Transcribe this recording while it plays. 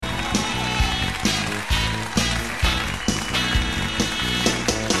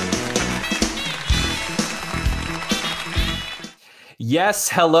Yes,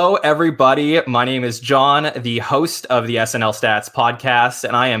 hello everybody. My name is John, the host of the SNL Stats podcast,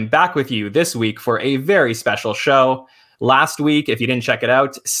 and I am back with you this week for a very special show. Last week, if you didn't check it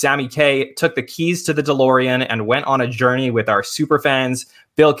out, Sammy K took the keys to the DeLorean and went on a journey with our superfans,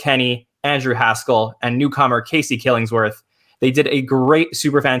 Bill Kenny, Andrew Haskell, and newcomer Casey Killingsworth. They did a great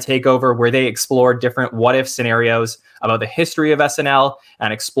superfan takeover where they explored different what-if scenarios about the history of SNL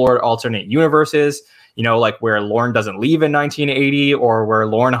and explored alternate universes. You know, like where Lorne doesn't leave in 1980 or where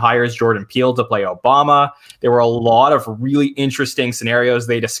Lorne hires Jordan Peele to play Obama. There were a lot of really interesting scenarios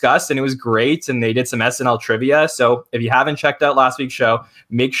they discussed, and it was great. And they did some SNL trivia. So if you haven't checked out last week's show,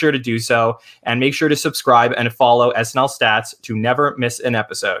 make sure to do so. And make sure to subscribe and follow SNL Stats to never miss an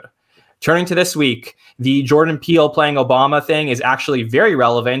episode. Turning to this week, the Jordan Peele playing Obama thing is actually very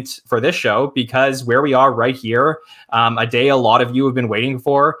relevant for this show because where we are right here, a day a lot of you have been waiting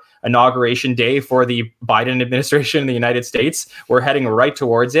for, Inauguration Day for the Biden administration in the United States. We're heading right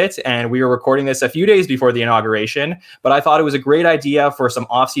towards it, and we were recording this a few days before the inauguration, but I thought it was a great idea for some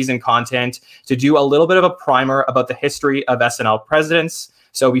off-season content to do a little bit of a primer about the history of SNL presidents.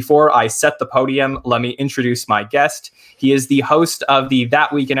 So before I set the podium, let me introduce my guest. He is the host of the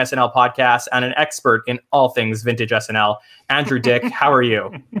That Week in SNL podcast and an expert in all things vintage SNL. Andrew Dick, how are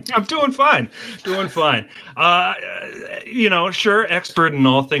you? I'm doing fine. Sure, expert in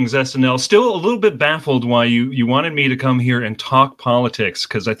all things SNL. Still a little bit baffled why you wanted me to come here and talk politics,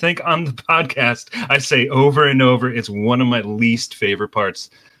 because I think on the podcast, I say over and over, it's one of my least favorite parts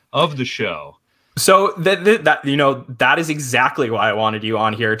of the show. So that is exactly why I wanted you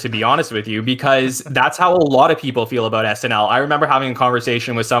on here, to be honest with you, because that's how a lot of people feel about SNL. I remember having a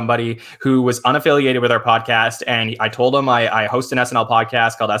conversation with somebody who was unaffiliated with our podcast, and I told him I host an SNL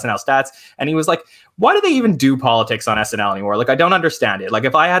podcast called SNL Stats, and he was like, why do they even do politics on SNL anymore? Like, I don't understand it. Like,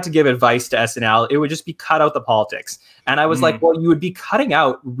 if I had to give advice to SNL, it would just be cut out the politics. And I was like, well, you would be cutting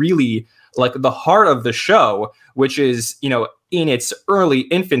out really like the heart of the show, which is, in its early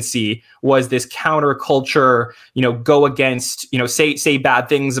infancy was this counterculture, go against, say bad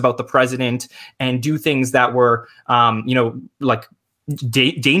things about the president and do things that were,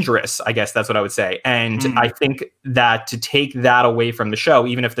 dangerous, I guess that's what I would say. And I think that to take that away from the show,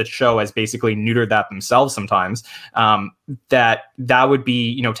 even if the show has basically neutered that themselves sometimes, that would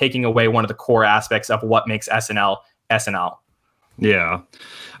be, taking away one of the core aspects of what makes SNL SNL. Yeah,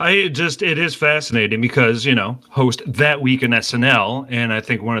 it is fascinating because, host That Week in SNL. And I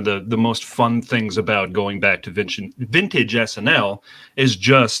think one of the most fun things about going back to vintage SNL is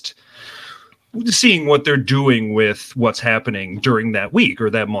just seeing what they're doing with what's happening during that week or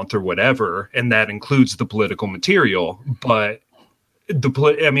that month or whatever. And that includes the political material. But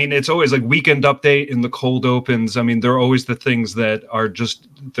it's always like Weekend Update and the cold opens. I mean, they're always the things that are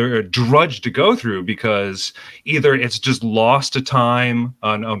they're a drudge to go through because either it's just lost to time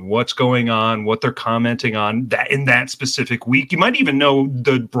on what's going on, what they're commenting on that in that specific week. You might even know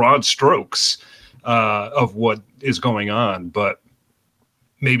the broad strokes of what is going on, but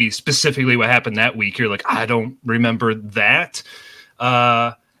maybe specifically what happened that week, you're like, I don't remember that.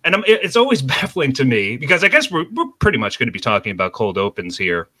 And it's always baffling to me because I guess we're pretty much going to be talking about cold opens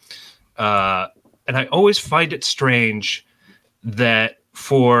here. And I always find it strange that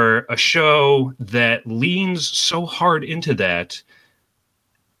for a show that leans so hard into that,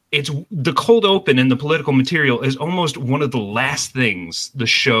 it's the cold open and the political material is almost one of the last things the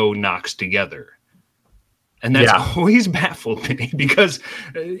show knocks together. And that's always baffled me because,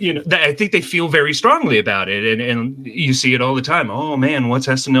 I think they feel very strongly about it. And you see it all the time. Oh, man, what's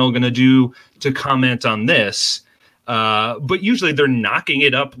SNL going to do to comment on this? But usually they're knocking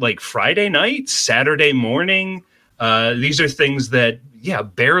it up like Friday night, Saturday morning. These are things that,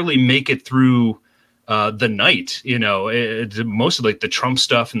 barely make it through the night. It's mostly like the Trump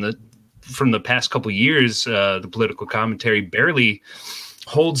stuff and from the past couple of years, the political commentary barely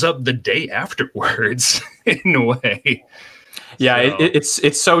holds up the day afterwards in a way. Yeah, so.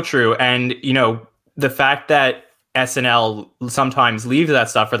 It's so true. And, the fact that SNL sometimes leaves that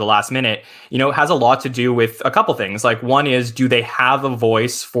stuff for the last minute, has a lot to do with a couple things. Like one is, do they have a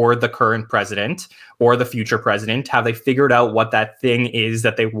voice for the current president or the future president? Have they figured out what that thing is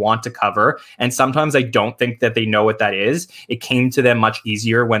that they want to cover? And sometimes I don't think that they know what that is. It came to them much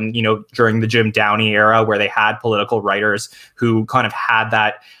easier when, during the Jim Downey era where they had political writers who kind of had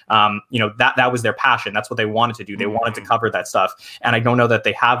that, that was their passion. That's what they wanted to do. They wanted to cover that stuff. And I don't know that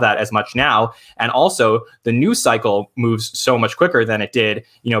they have that as much now. And also the news cycle moves so much quicker than it did,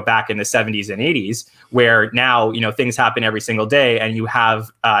 back in the 70s and 80s, where now, things happen every single day and you have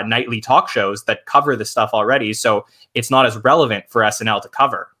nightly talk shows that cover this stuff already. So it's not as relevant for SNL to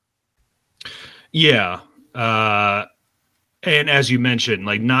cover. Yeah. And as you mentioned,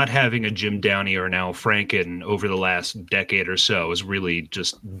 like not having a Jim Downey or an Al Franken over the last decade or so has really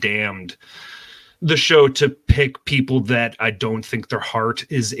just damned the show to pick people that I don't think their heart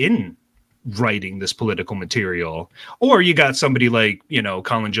is in writing this political material. Or you got somebody like,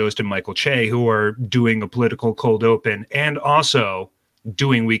 Colin Jost and Michael Che, who are doing a political cold open and also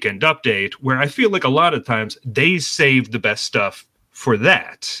doing Weekend Update, where I feel like a lot of times they save the best stuff for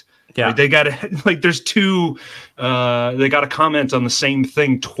that. Yeah. Like they got to, like there's two, they got to comment on the same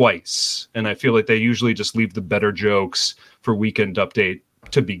thing twice. And I feel like they usually just leave the better jokes for Weekend Update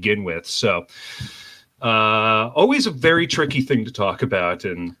to begin with. So always a very tricky thing to talk about.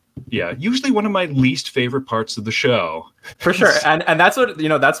 And yeah, usually one of my least favorite parts of the show. For sure. And that's what,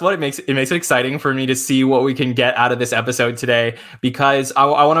 that's what it makes it exciting for me to see what we can get out of this episode today, because I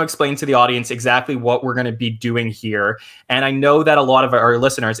want to explain to the audience exactly what we're going to be doing here. And I know that a lot of our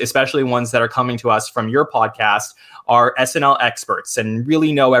listeners, especially ones that are coming to us from your podcast, are SNL experts and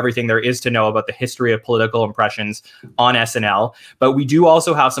really know everything there is to know about the history of political impressions on SNL. But we do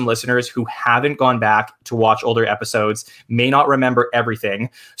also have some listeners who haven't gone back to watch older episodes, may not remember everything.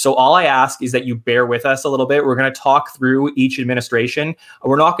 So all I ask is that you bear with us a little bit. We're going to talk through each administration.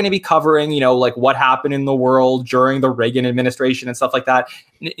 We're not going to be covering, like what happened in the world during the Reagan administration and stuff like that.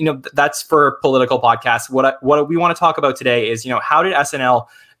 That's for political podcasts. What we want to talk about today is, how did SNL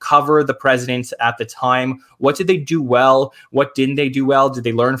cover the president at the time? What did they do well? What didn't they do well? Did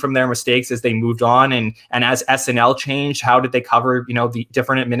they learn from their mistakes as they moved on? And as SNL changed, how did they cover, the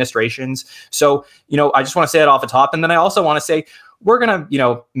different administrations? So, I just want to say it off the top. And then I also want to say, we're going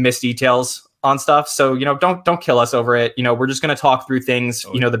to, miss details on stuff. So, don't kill us over it. We're just going to talk through things,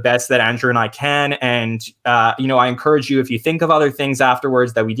 the best that Andrew and I can. And, I encourage you, if you think of other things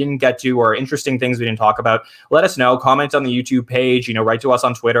afterwards that we didn't get to or interesting things we didn't talk about, let us know, comment on the YouTube page, write to us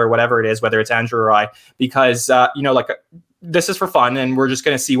on Twitter, whatever it is, whether it's Andrew or I, because, this is for fun and we're just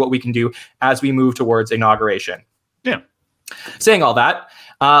going to see what we can do as we move towards inauguration. Yeah. Saying all that,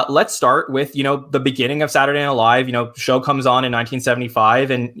 let's start with, the beginning of Saturday Night Live. Show comes on in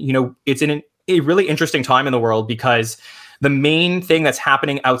 1975 and, it's in a really interesting time in the world, because the main thing that's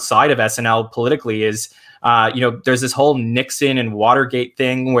happening outside of SNL politically is, there's this whole Nixon and Watergate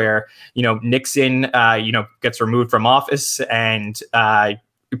thing where, Nixon, gets removed from office and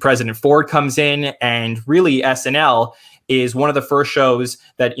President Ford comes in, and really SNL is one of the first shows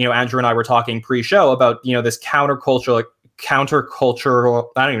that, Andrew and I were talking pre-show about, this countercultural,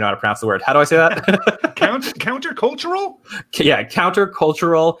 I don't even know how to pronounce the word. How do I say that? Countercultural? Yeah,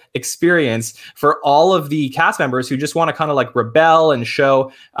 countercultural experience for all of the cast members who just want to kind of like rebel and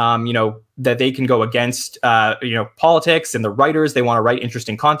show, that they can go against, politics, and the writers, they want to write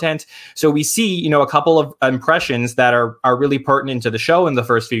interesting content. So we see, a couple of impressions that are really pertinent to the show in the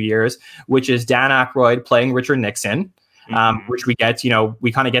first few years, which is Dan Aykroyd playing Richard Nixon. Which we get,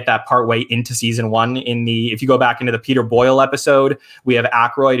 we kind of get that part way into season one. If you go back into the Peter Boyle episode, we have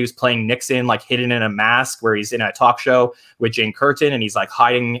Aykroyd who's playing Nixon, like hidden in a mask, where he's in a talk show with Jane Curtin and he's like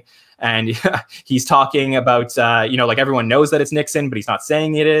hiding, and he's talking about, like everyone knows that it's Nixon, but he's not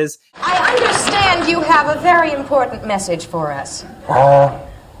saying it is. I understand you have a very important message for us.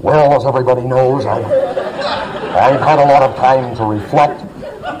 Well, as everybody knows, I've had a lot of time to reflect,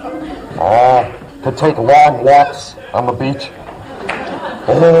 to take long walks on the beach.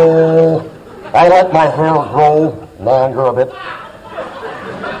 I let my hair grow longer a bit.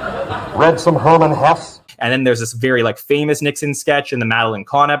 Read some Herman Hesse. And then there's this very famous Nixon sketch in the Madeline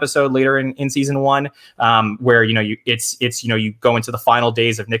Kahn episode later in season one, where you go into the final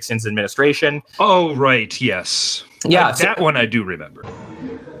days of Nixon's administration. Oh right, yes, yeah, that one I do remember.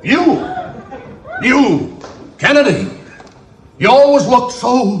 You, Kennedy, you always looked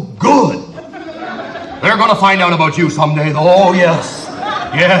so good. They're gonna find out about you someday, though. Oh, yes.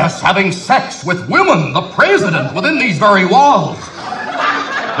 Yes, having sex with women, the president, within these very walls.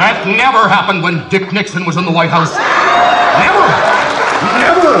 That never happened when Dick Nixon was in the White House.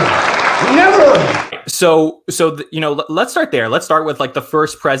 Never. So let's start there. Let's start with the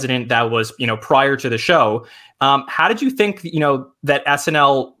first president that was, prior to the show. How did you think, that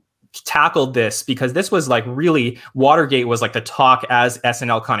SNL tackled this? Because this was really, Watergate was the talk as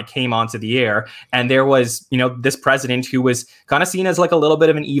SNL kind of came onto the air, and there was this president who was kind of seen as a little bit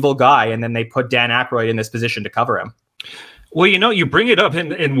of an evil guy, and then they put Dan Aykroyd in this position to cover him. Well, you bring it up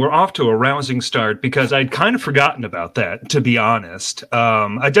and we're off to a rousing start, because I'd kind of forgotten about that, to be honest.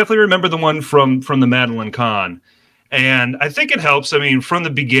 I definitely remember the one from the Madeline Kahn. And I think it helps. I mean, from the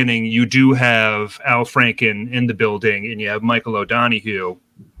beginning, you do have Al Franken in the building and you have Michael O'Donoghue,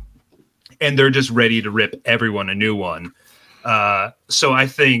 and they're just ready to rip everyone a new one. So I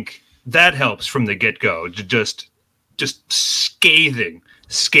think that helps from the get-go, to just scathing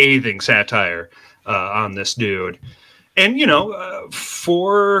satire on this dude. And,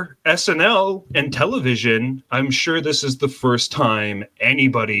 for SNL and television, I'm sure this is the first time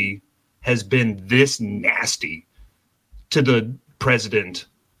anybody has been this nasty to the president,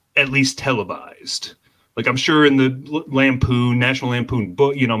 at least televised. Like, I'm sure in the National Lampoon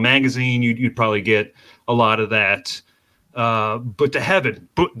book, magazine, you'd probably get a lot of that. But to have it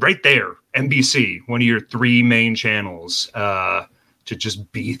right there, NBC, one of your three main channels, to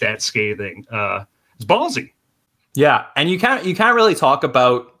just be that scathing, it's ballsy. Yeah, and you can't really talk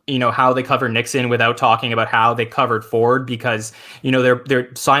about how they cover Nixon without talking about how they covered Ford, because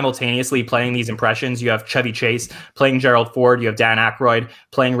they're simultaneously playing these impressions. You have Chevy Chase playing Gerald Ford, you have Dan Aykroyd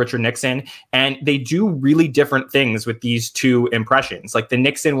playing Richard Nixon, and they do really different things with these two impressions. Like the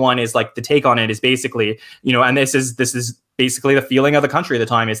Nixon one is like, the take on it is basically, and this is basically the feeling of the country at the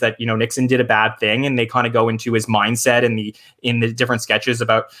time, is that Nixon did a bad thing, and they kind of go into his mindset in the different sketches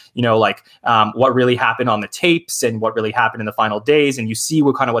about what really happened on the tapes and what really happened in the final days, and you see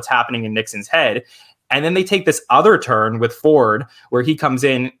what's happening in Nixon's head. And then they take this other turn with Ford, where Chevy comes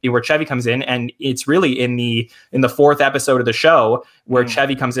in, and it's really in the fourth episode of the show where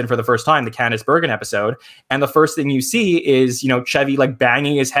Chevy comes in for the first time, the Candace Bergen episode. And the first thing you see is, Chevy like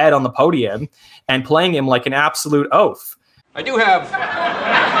banging his head on the podium and playing him like an absolute oaf. I do have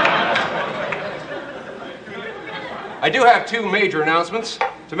two major announcements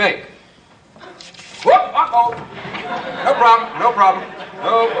to make. Whoop, uh-oh. No problem.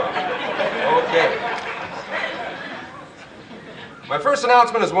 Okay. My first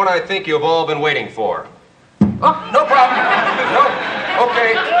announcement is one I think you've all been waiting for. Oh, no problem. No,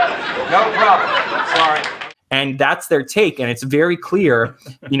 okay. No problem. Sorry. And that's their take, and it's very clear.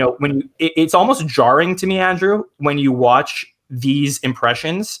 It's almost jarring to me, Andrew, when you watch these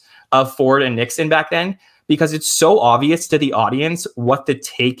impressions of Ford and Nixon back then, because it's so obvious to the audience what the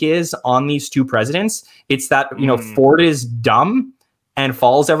take is on these two presidents. It's that Ford is dumb and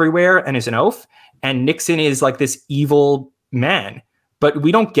falls everywhere and is an oaf, and Nixon is like this evil man. But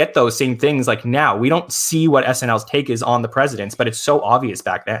we don't get those same things like now. We don't see what SNL's take is on the presidents, but it's so obvious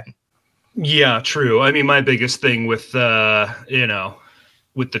back then. Yeah, true. I mean, my biggest thing with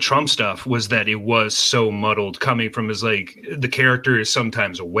with the Trump stuff was that it was so muddled, coming from the character is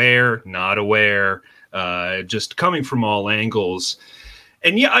sometimes aware, not aware, just coming from all angles.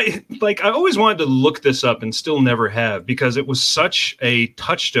 And yeah, I always wanted to look this up and still never have, because it was such a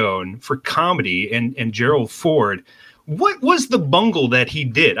touchstone for comedy and Gerald Ford. What was the bungle that he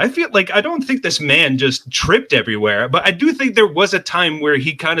did? I feel like I don't think this man just tripped everywhere, but I do think there was a time where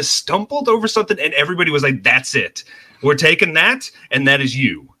he kind of stumbled over something and everybody was like, that's it. We're taking that, and that is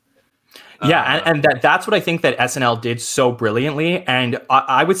you. Yeah, and that's what I think that SNL did so brilliantly. And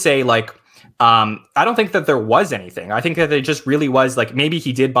I would say, I don't think that there was anything. I think that it just really was maybe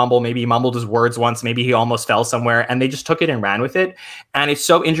he did bumble, maybe he mumbled his words once, maybe he almost fell somewhere, and they just took it and ran with it. And it's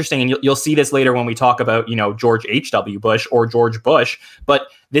so interesting, and you'll see this later when we talk about, George H.W. Bush or George Bush. But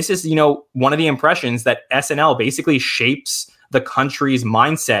this is, one of the impressions that SNL basically shapes the country's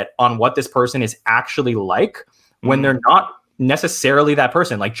mindset on what this person is actually like when they're not necessarily that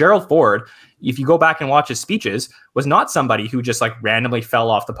person. Like Gerald Ford, if you go back and watch his speeches, was not somebody who just randomly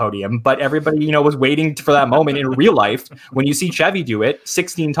fell off the podium, but everybody, was waiting for that moment in real life when you see Chevy do it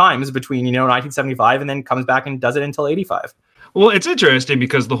 16 times between, 1975 and then comes back and does it until 85. Well, it's interesting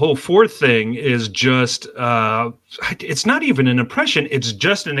because the whole Ford thing is just, it's not even an impression. It's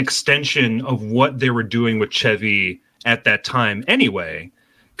just an extension of what they were doing with Chevy at that time anyway.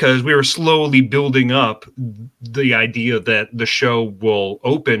 Because we were slowly building up the idea that the show will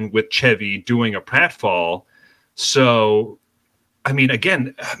open with Chevy doing a pratfall. So, I mean,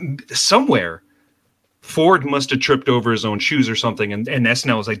 again, somewhere Ford must have tripped over his own shoes or something. And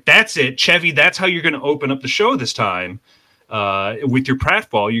SNL was like, that's it, Chevy, that's how you're going to open up the show this time. With your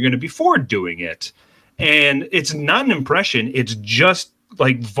pratfall, you're going to be Ford doing it. And it's not an impression. It's just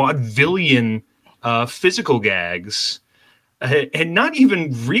vaudevillian physical gags. And not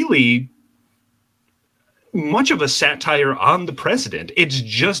even really much of a satire on the president. It's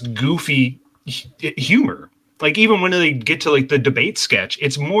just goofy humor. Even when they get to the debate sketch,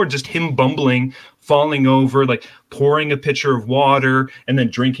 it's more just him bumbling, falling over, pouring a pitcher of water and then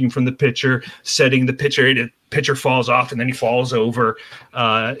drinking from the pitcher, setting the pitcher. The pitcher falls off and then he falls over.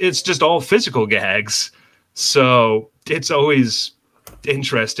 It's just all physical gags. So it's always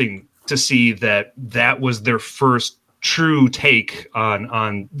interesting to see that was their first true take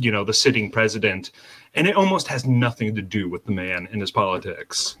on the sitting president, and it almost has nothing to do with the man and his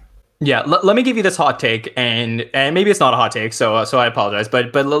politics. Yeah, let me give you this hot take, and maybe it's not a hot take, so I apologize,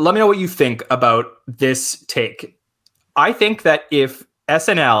 but let me know what you think about this take. I think that if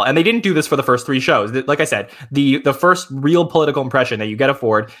SNL, and they didn't do this for the first 3 shows. Like I said, the first real political impression that you get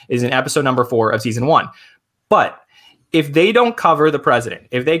afford is in episode number 4 of season 1. But if they don't cover the president,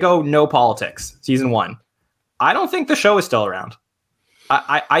 if they go no politics, season 1, I don't think the show is still around.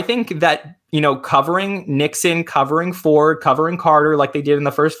 I think that, covering Nixon, covering Ford, covering Carter like they did in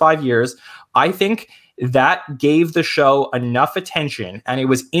the first 5 years, I think that gave the show enough attention and it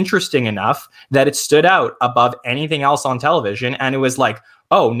was interesting enough that it stood out above anything else on television. And it was like,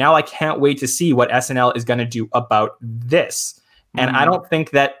 oh, now I can't wait to see what SNL is going to do about this. And I don't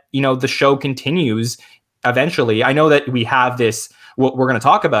think that, the show continues eventually. I know that we have this, we're going to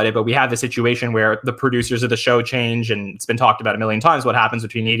talk about it, but we have the situation where the producers of the show change, and it's been talked about a million times what happens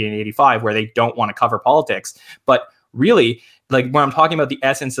between 80 and 85 where they don't want to cover politics. But really, like when I'm talking about the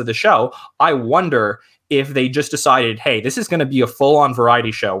essence of the show, I wonder if they just decided, hey, this is going to be a full-on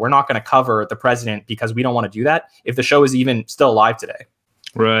variety show. We're not going to cover the president because we don't want to do that. If the show is even still alive today.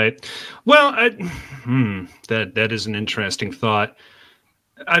 Right. Well, that is an interesting thought.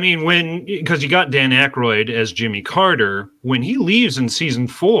 I mean, because you got Dan Aykroyd as Jimmy Carter, when he leaves in season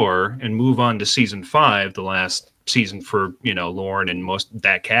 4 and move on to season 5, the last season for, Lorne and most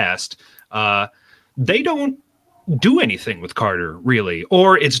that cast, they don't do anything with Carter really,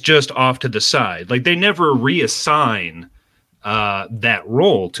 or it's just off to the side. Like they never reassign that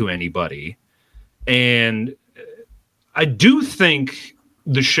role to anybody. And I do think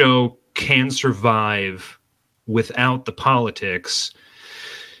the show can survive without the politics.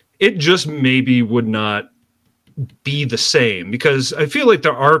 It just maybe would not be the same, because I feel like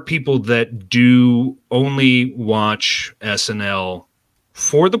there are people that do only watch SNL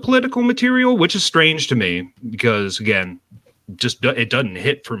for the political material, which is strange to me because, again, just it doesn't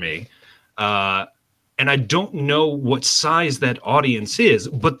hit for me. And I don't know what size that audience is,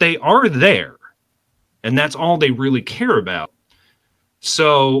 but they are there. And that's all they really care about.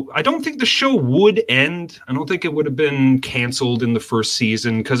 So I don't think the show would end. I don't think it would have been canceled in the first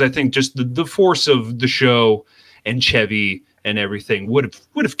season, because I think just the force of the show and Chevy and everything would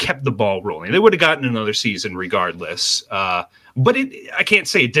have kept the ball rolling. They would have gotten another season regardless. But I can't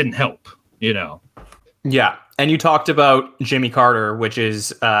say it didn't help, Yeah. And you talked about Jimmy Carter, which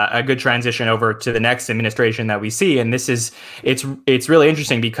is a good transition over to the next administration that we see. And it's really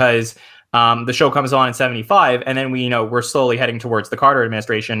interesting because the show comes on in 75, and then we're slowly heading towards the Carter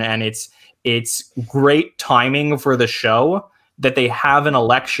administration. And it's great timing for the show that they have an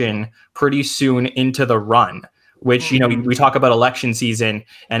election pretty soon into the run, which, we talk about election season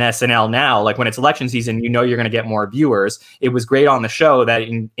and SNL now, like when it's election season, you're going to get more viewers. It was great on the show that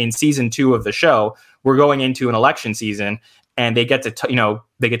in season 2 of the show, we're going into an election season and they get to,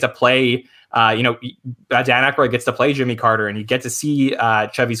 they get to play, Dan Aykroyd gets to play Jimmy Carter, and you get to see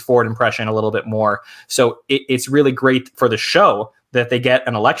Chevy's Ford impression a little bit more. So it's really great for the show that they get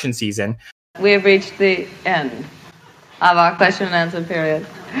an election season. We have reached the end of our question and answer period.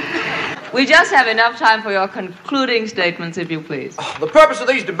 We just have enough time for your concluding statements, if you please. The purpose of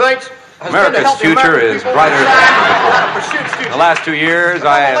these debates has America's been to help the future American is people brighter than decide ever before. In the last 2 years,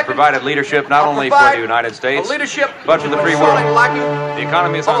 I have provided leadership not only for the United States, but for the free world. The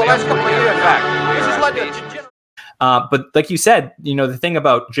economy is on the upswing. In fact, but like you said, the thing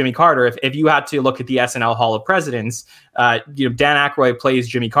about Jimmy Carter, if you had to look at the SNL Hall of Presidents, Dan Aykroyd plays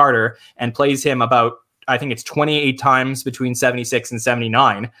Jimmy Carter and plays him about, I think it's 28 times between 76 and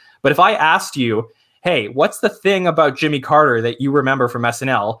 79. But if I asked you, hey, what's the thing about Jimmy Carter that you remember from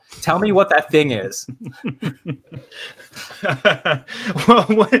SNL? Tell me what that thing is. Well,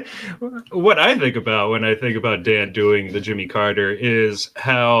 what I think about when I think about Dan doing the Jimmy Carter is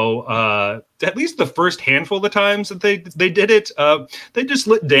how at least the first handful of times that they did it, they just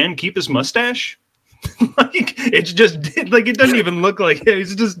let Dan keep his mustache. Like it's just like it doesn't even look like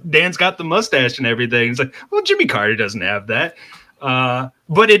it's just Dan's got the mustache and everything. It's like, well, Jimmy Carter doesn't have that.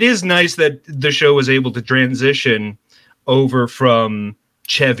 But it is nice that the show was able to transition over from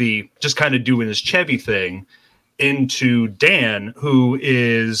Chevy, just kind of doing his Chevy thing, into Dan, who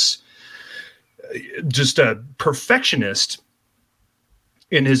is just a perfectionist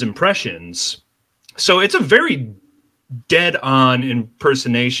in his impressions. So it's a very dead-on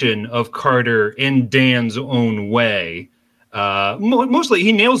impersonation of Carter in Dan's own way. Mostly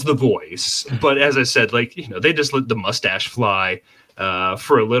he nails the voice, but as I said, they just let the mustache fly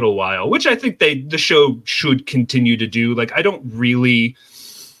for a little while, which I think the show should continue to do. Like, I don't really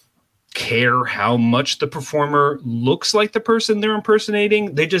care how much the performer looks like the person they're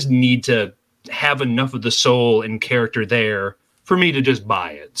impersonating. They just need to have enough of the soul and character there for me to just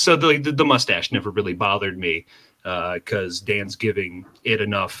buy it. So the mustache never really bothered me. because Dan's giving it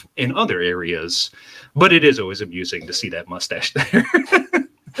enough in other areas. But it is always amusing to see that mustache there.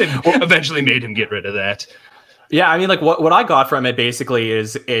 It eventually made him get rid of that. Yeah, I mean, like what I got from it basically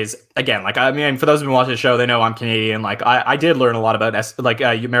is again, like, I mean, for those who've been watching the show, they know I'm Canadian. Like, I did learn a lot about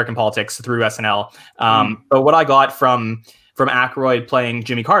American politics through SNL. But what I got from Aykroyd playing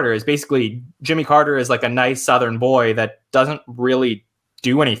Jimmy Carter is basically Jimmy Carter is like a nice Southern boy that doesn't really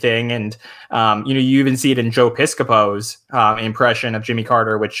do anything, and you even see it in Joe Piscopo's impression of Jimmy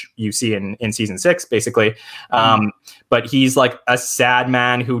Carter, which you see in season 6 basically. But he's like a sad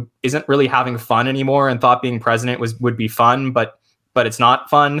man who isn't really having fun anymore and thought being president would be fun, but it's not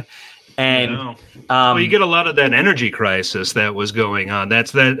fun. And well, you get a lot of that energy crisis that was going on.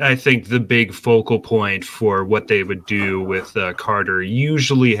 That's I think the big focal point for what they would do with Carter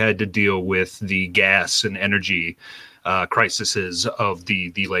usually had to deal with the gas and energy crises of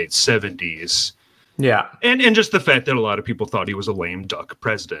the late 70s. Yeah. And just the fact that a lot of people thought he was a lame duck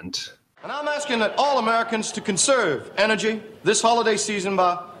president. And I'm asking that all Americans to conserve energy this holiday season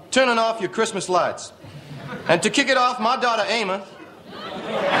by turning off your Christmas lights. And to kick it off, my daughter Amy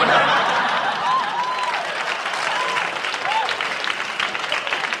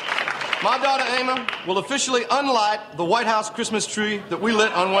will officially unlight the White House Christmas tree that we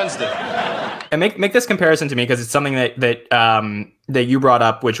lit on Wednesday. And make this comparison to me, because it's something that you brought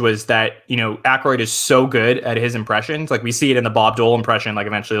up, which was that, Aykroyd is so good at his impressions. Like, we see it in the Bob Dole impression, like,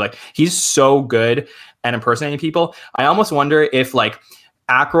 eventually, like, he's so good at impersonating people. I almost wonder if, like,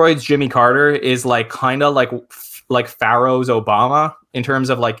 Aykroyd's Jimmy Carter is, like, kind of like Farrow's Obama, in terms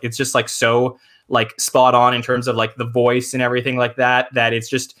of, like, it's just, like, so, like, spot on in terms of, like, the voice and everything like that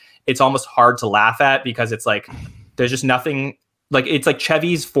it's almost hard to laugh at, because it's like there's just nothing, like, it's like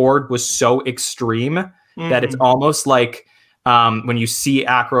Chevy's Ford was so extreme that it's almost like when you see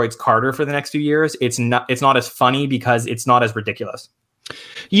Aykroyd's Carter for the next few years, it's not as funny because it's not as ridiculous.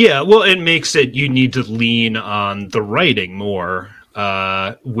 Yeah, well, it makes it, you need to lean on the writing more,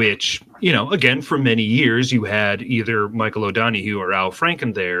 which, again, for many years you had either Michael O'Donoghue or Al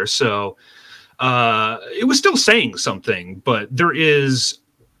Franken there, so it was still saying something, but there is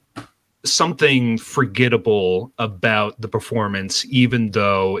something forgettable about the performance, even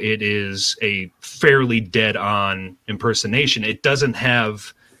though it is a fairly dead-on impersonation. It doesn't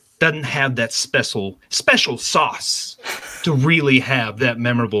have that special sauce to really have that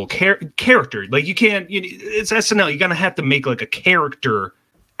memorable character. Like, you can't. It's SNL. You're gonna have to make like a character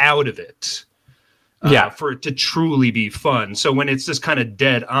out of it, for it to truly be fun. So when it's just kind of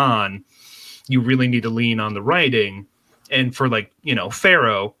dead on, you really need to lean on the writing. And for, like,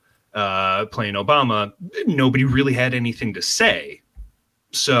 Farrow playing Obama, nobody really had anything to say,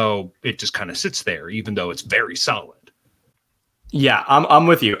 so it just kind of sits there, even though it's very solid. Yeah, I'm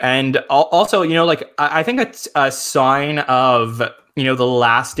with you. And also, like, I think it's a sign of, the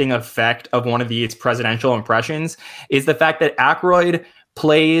lasting effect of one of these presidential impressions is the fact that Aykroyd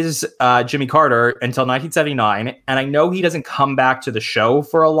plays Jimmy Carter until 1979, and I know he doesn't come back to the show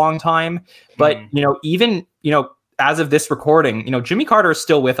for a long time, but even as of this recording, Jimmy Carter is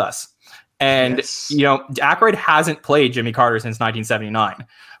still with us. And, Aykroyd hasn't played Jimmy Carter since 1979.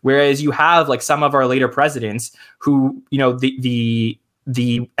 Whereas you have, like, some of our later presidents who, the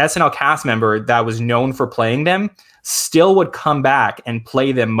SNL cast member that was known for playing them still would come back and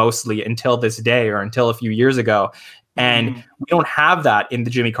play them mostly until this day, or until a few years ago. And we don't have that in the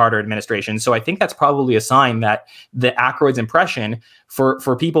Jimmy Carter administration. So I think that's probably a sign that the Aykroyd's impression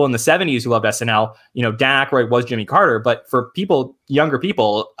for people in the 70s who loved SNL, Dan Aykroyd was Jimmy Carter. But for younger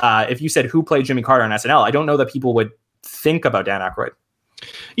people, if you said who played Jimmy Carter on SNL, I don't know that people would think about Dan Aykroyd.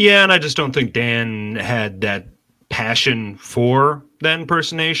 Yeah, and I just don't think Dan had that passion for that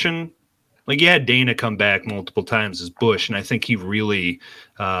impersonation. Like, you had Dana come back multiple times as Bush, and I think he really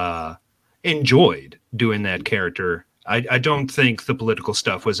enjoyed doing that character. I don't think the political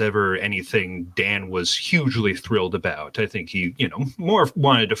stuff was ever anything Dan was hugely thrilled about. I think he, more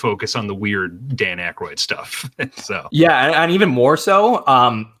wanted to focus on the weird Dan Aykroyd stuff. So yeah, and even more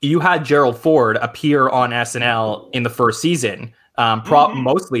so, you had Gerald Ford appear on SNL in the first season,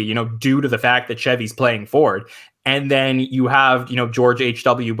 mostly, due to the fact that Chevy's playing Ford, and then you have, George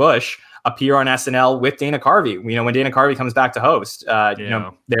H.W. Bush appear on SNL with Dana Carvey. When Dana Carvey comes back to host,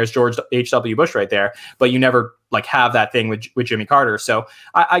 there's George H.W. Bush right there, but you never, like, have that thing with Jimmy Carter. So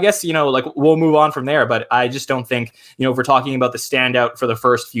I guess, like, we'll move on from there, but I just don't think, if we're talking about the standout for the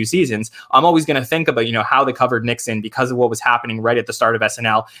first few seasons, I'm always going to think about, how they covered Nixon because of what was happening right at the start of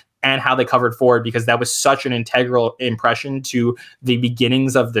SNL, and how they covered Ford because that was such an integral impression to the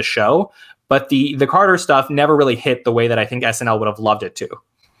beginnings of the show. But the Carter stuff never really hit the way that I think SNL would have loved it to.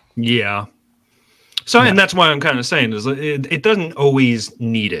 Yeah. So, and that's why I'm kind of saying is it doesn't always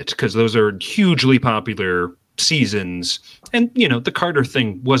need it, because those are hugely popular seasons, and the Carter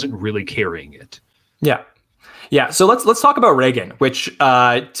thing wasn't really carrying it. Yeah. So let's talk about Reagan, which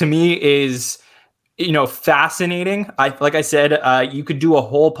to me is fascinating. Like I said, you could do a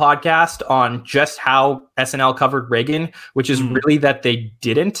whole podcast on just how SNL covered Reagan, which is really that they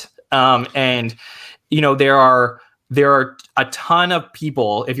didn't. And there are a ton of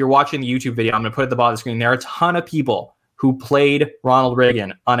people. If you're watching the YouTube video, I'm going to put it at the bottom of the screen. There are a ton of people who played Ronald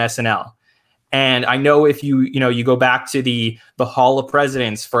Reagan on SNL. And I know if you go back to the Hall of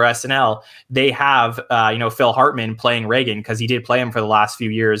Presidents for SNL, they have Phil Hartman playing Reagan, because he did play him for the last few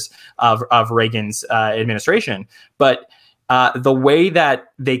years of Reagan's administration. But the way that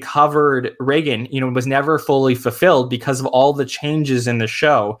they covered Reagan, was never fully fulfilled because of all the changes in the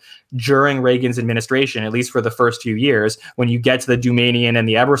show during Reagan's administration, at least for the first few years, when you get to the Dumanian and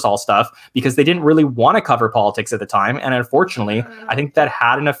the Ebersol stuff, because they didn't really want to cover politics at the time. And unfortunately, I think that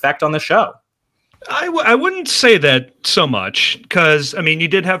had an effect on the show. I wouldn't say that so much, because, you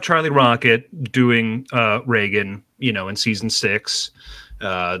did have Charlie Rocket doing Reagan, in season 6,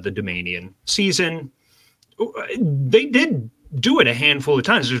 the Dumanian season. They did do it a handful of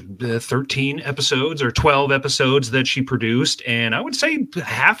times. There's 13 episodes or 12 episodes that she produced, and I would say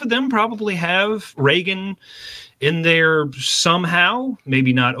half of them probably have Reagan in there somehow.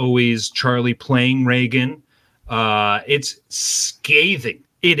 Maybe not always Charlie playing Reagan. It's scathing.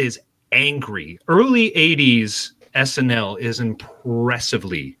 It is angry. Early 80s SNL is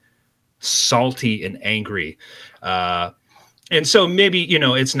impressively salty and angry. And so maybe,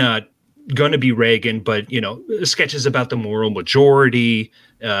 it's not going to be Reagan, but, sketches about the moral majority,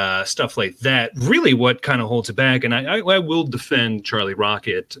 stuff like that. Really what kind of holds it back. And I will defend Charlie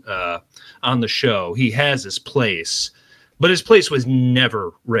Rocket on the show. He has his place, but his place was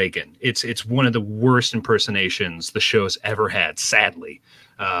never Reagan. It's one of the worst impersonations the show's ever had, sadly.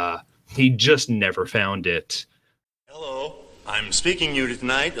 He just never found it. Hello, I'm speaking to you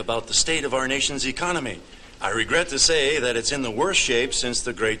tonight about the state of our nation's economy. I regret to say that it's in the worst shape since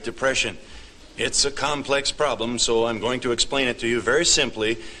the Great Depression. It's a complex problem, so I'm going to explain it to you very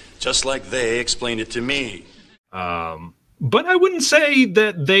simply, just like they explained it to me. But I wouldn't say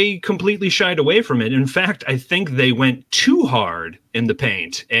that they completely shied away from it. In fact, I think they went too hard in the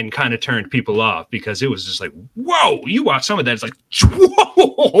paint and kind of turned people off, because it was just like, whoa, you watch some of that. It's like,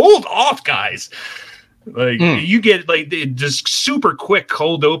 whoa, hold off, guys. Like you get just super quick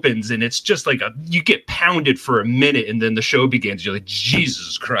cold opens, and it's just like you get pounded for a minute, and then the show begins. You're like,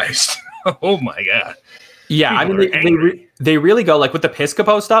 Jesus Christ. Oh my God. Yeah, they really go like with the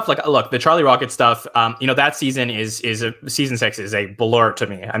Piscopo stuff. Like, look, the Charlie Rocket stuff. That season season 6 is a blur to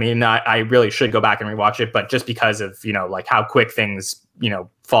me. I really should go back and rewatch it, but just because of like how quick things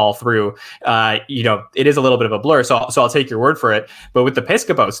fall through, it is a little bit of a blur. So I'll take your word for it. But with the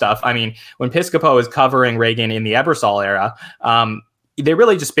Piscopo stuff, when Piscopo is covering Reagan in the Ebersol era, they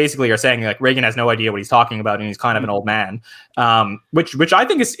really just basically are saying like Reagan has no idea what he's talking about, and he's kind of an old man, which I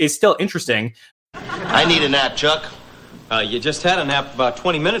think is still interesting. I need a nap, Chuck. You just had a nap about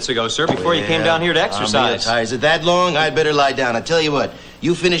 20 minutes ago, sir, before you came down here to exercise. Is it that long? I'd better lie down. I tell you what,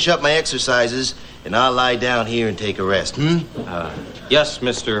 you finish up my exercises, and I'll lie down here and take a rest, Yes,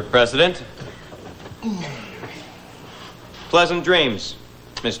 Mr. President. Pleasant dreams,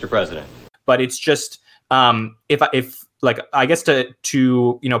 Mr. President. But it's just, if I guess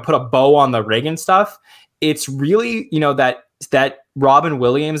to put a bow on the Reagan stuff, it's really, that Robin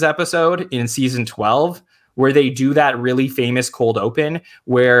Williams episode in season 12, where they do that really famous cold open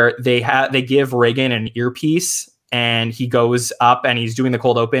where they give Reagan an earpiece, and he goes up and he's doing the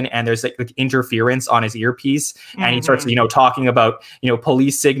cold open, and there's like interference on his earpiece, and he starts talking about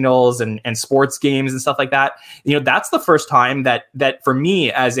police signals and sports games and stuff like that. That's the first time that for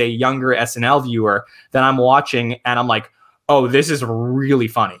me as a younger SNL viewer that I'm watching, and I'm like, oh, this is really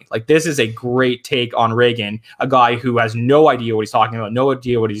funny. Like, this is a great take on Reagan, a guy who has no idea what he's talking about, no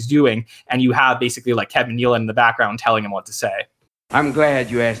idea what he's doing. And you have basically like Kevin Nealon in the background telling him what to say. I'm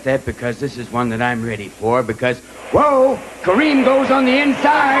glad you asked that, because this is one that I'm ready for, because, whoa, Kareem goes on the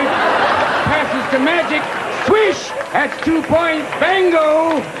inside, passes to Magic, swish, that's 2 points,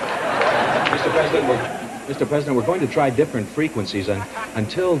 bingo! Mr. President, we're going to try different frequencies, and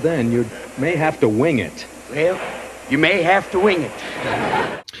until then, you may have to wing it. Well, you may have to wing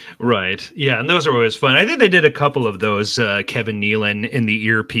it. Right. Yeah, and those are always fun. I think they did a couple of those Kevin Nealon in the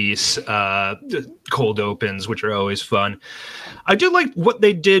earpiece cold opens, which are always fun. I do like what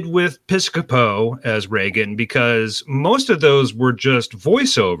they did with Piscopo as Reagan, because most of those were just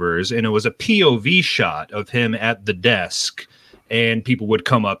voiceovers, and it was a POV shot of him at the desk. and people would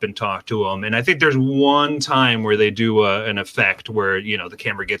come up and talk to him. And I think there's one time where they do an effect where, you know, the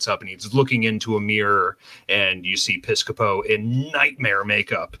camera gets up and he's looking into a mirror and you see Piscopo in nightmare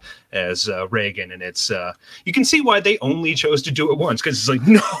makeup as Reagan. And it's, you can see why they only chose to do it once, because it's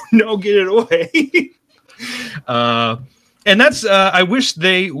like, no, get it away. And that's, I wish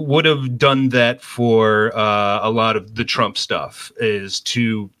they would have done that for a lot of the Trump stuff, is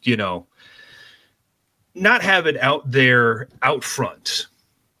to, you know, not have it out there out front,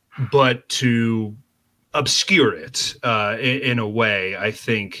 but to obscure it in a way, I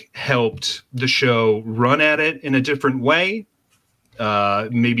think helped the show run at it in a different way.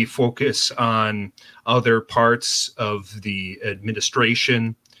 Maybe focus on other parts of the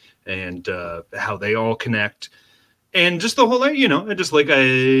administration and how they all connect. And just the whole, you know, just like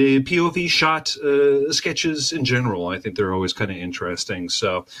a POV shot sketches in general. I think they're always kind of interesting.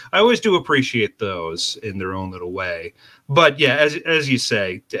 So I always do appreciate those in their own little way. But yeah, as you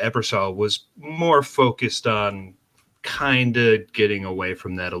say, Ebersol was more focused on kind of getting away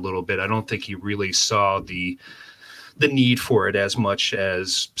from that a little bit. I don't think he really saw the need for it as much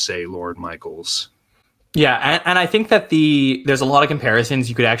as, say, Lord Michaels. Yeah, and I think that there's a lot of comparisons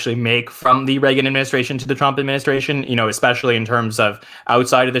you could actually make from the Reagan administration to the Trump administration, you know, especially in terms of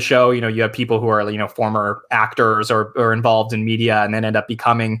outside of the show. You know, you have people who are, you know, former actors or involved in media and then end up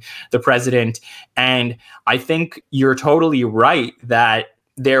becoming the president. And I think you're totally right that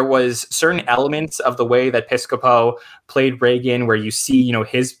there was certain elements of the way that Piscopo played Reagan where you see, you know,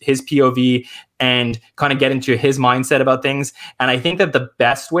 his POV and kind of get into his mindset about things. And I think that the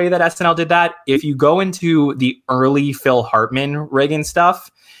best way that SNL did that, if you go into the early Phil Hartman Reagan stuff,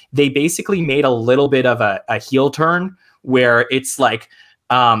 they basically made a little bit of a heel turn where it's like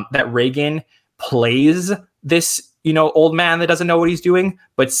that Reagan plays this, you know, old man that doesn't know what he's doing,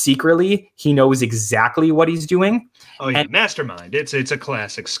 but secretly he knows exactly what he's doing. Oh yeah, mastermind. It's a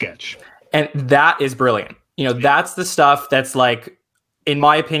classic sketch. And that is brilliant. You know, that's the stuff that's like, in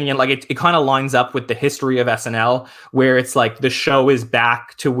my opinion, like it kind of lines up with the history of SNL, where it's like the show is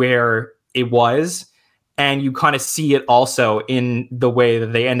back to where it was. And you kind of see it also in the way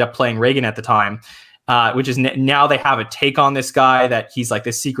that they end up playing Reagan at the time, which is now they have a take on this guy that he's like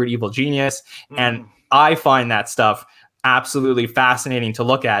this secret evil genius. And I find that stuff absolutely fascinating to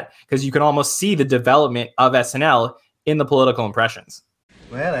look at, because you can almost see the development of SNL in the political impressions.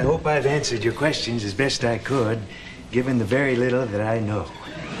 Well, I hope I've answered your questions as best I could, given the very little that I know.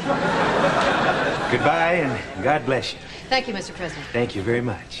 Goodbye, and God bless you. Thank you, Mr. President. Thank you very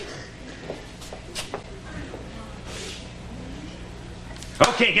much.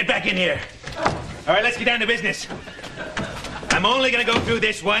 Okay, get back in here. All right, let's get down to business. I'm only going to go through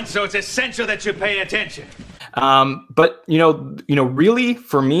this once, so it's essential that you pay attention. But you know, really,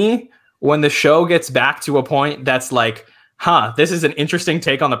 for me, when the show gets back to a point that's like, this is an interesting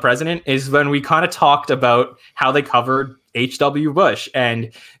take on the president, is when we kind of talked about how they covered H.W. Bush.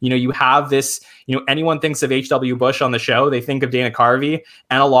 And, you know, you have this, you know, anyone thinks of H.W. Bush on the show, they think of Dana Carvey.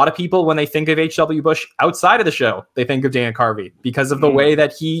 And a lot of people, when they think of H.W. Bush outside of the show, they think of Dana Carvey because of the way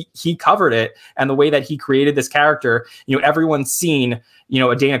that he covered it and the way that he created this character. You know, everyone's seen, you know,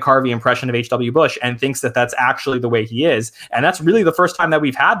 a Dana Carvey impression of H.W. Bush and thinks that that's actually the way he is. And that's really the first time that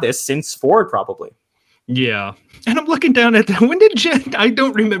we've had this since Ford, probably. Yeah. And I'm looking down at that. When did I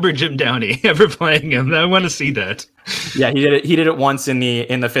don't remember Jim Downey ever playing him. I want to see that. Yeah, he did it once in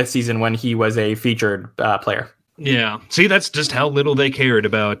the fifth season when he was a featured player. Yeah. See, that's just how little they cared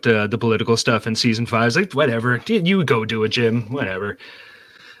about the political stuff in season 5. It's like, whatever. You go do it, Jim. Whatever.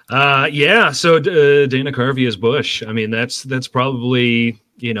 Yeah. So Dana Carvey as Bush. I mean, that's probably,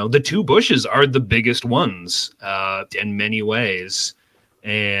 you know, the two Bushes are the biggest ones in many ways.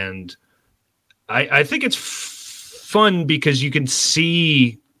 And I think it's fun because you can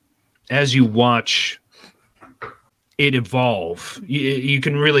see as you watch it evolve. You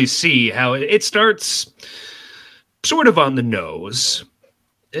can really see how it starts sort of on the nose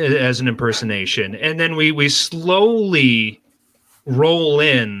as an impersonation. And then we slowly roll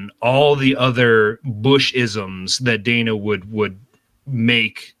in all the other Bush-isms that Dana would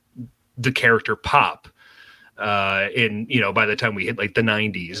make the character pop. In, you know, by the time we hit like the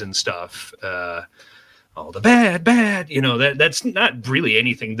 90s and stuff, all the bad, you know, that's not really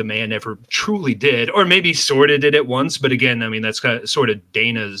anything the man ever truly did, or maybe sort of did it once. But again, I mean, that's kind of sort of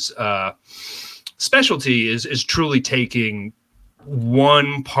Dana's specialty is truly taking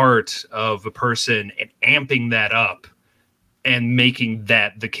one part of a person and amping that up and making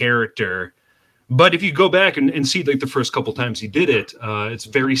that the character But if you go back and see like the first couple times he did it, it's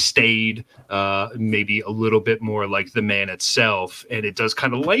very staid, maybe a little bit more like the man itself, and it does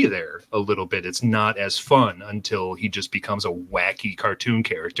kind of lay there a little bit. It's not as fun until he just becomes a wacky cartoon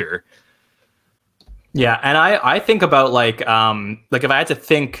character. Yeah, and I think about like if I had to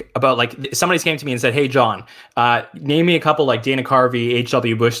think about like somebody came to me and said, "Hey John, name me a couple like Dana Carvey,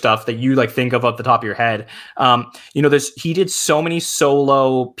 H.W. Bush stuff that you like think of off the top of your head." He did so many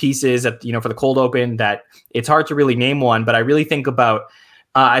solo pieces at for the cold open that it's hard to really name one. But I really think about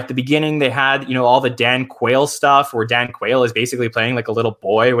at the beginning they had all the Dan Quayle stuff where Dan Quayle is basically playing like a little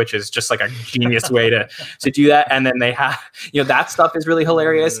boy, which is just like a genius way to do that. And then they have that stuff is really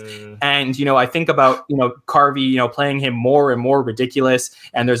hilarious. And I think about Carvey playing him more and more ridiculous.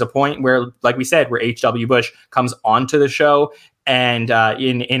 And there's a point where, like we said, where H.W. Bush comes onto the show and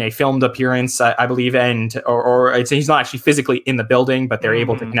in a filmed appearance, I believe, or he's not actually physically in the building, but they're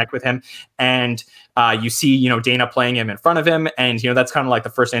able to connect with him. And you see, Dana playing him in front of him. And, that's kind of like the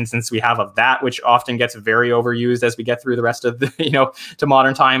first instance we have of that, which often gets very overused as we get through the rest of the, to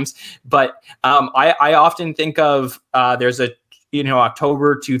modern times. But I often think of there's a,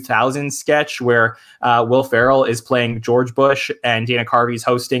 October 2000 sketch where Will Ferrell is playing George Bush and Dana Carvey's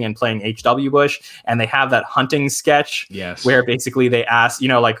hosting and playing H.W. Bush. And they have that hunting sketch where basically they ask,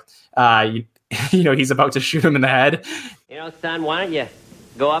 he's about to shoot him in the head. Son, why don't you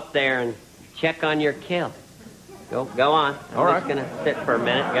go up there and check on your kill? Go on. I'm just going to sit for a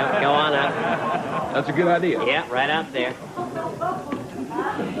minute. Go on up. That's a good idea. Yeah, right out there.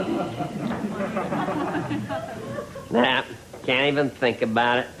 Nah, can't even think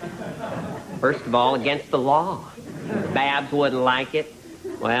about it. First of all, against the law. Babs wouldn't like it.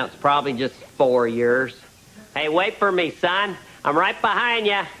 Well, it's probably just 4 years. Hey, wait for me, son. I'm right behind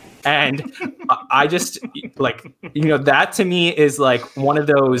you. And I just that to me is like one of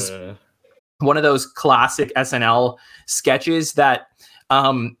those classic SNL sketches that,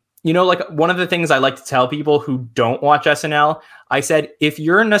 like one of the things I like to tell people who don't watch SNL, I said, if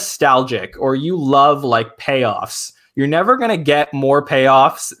you're nostalgic or you love like payoffs, you're never going to get more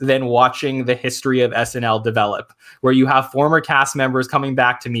payoffs than watching the history of SNL develop, where you have former cast members coming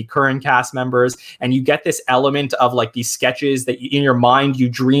back to meet current cast members. And you get this element of like these sketches that in your mind you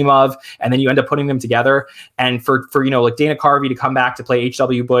dream of, and then you end up putting them together. And for like Dana Carvey to come back to play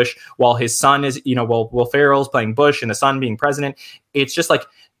H.W. Bush while his son is, Will Ferrell's playing Bush and the son being president. It's just like,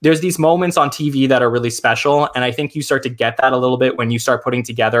 there's these moments on TV that are really special. And I think you start to get that a little bit when you start putting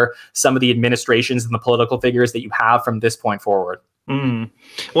together some of the administrations and the political figures that you have from this point forward.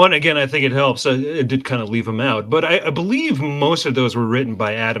 Well, and again, I think it helps. It did kind of leave them out, but I believe most of those were written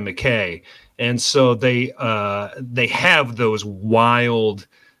by Adam McKay. And so they have those wild,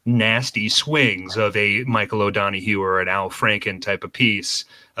 nasty swings of a Michael O'Donoghue or an Al Franken type of piece.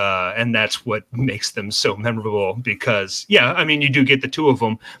 And that's what makes them so memorable because, you do get the two of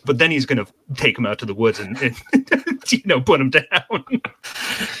them, but then he's going to take them out to the woods and put them down.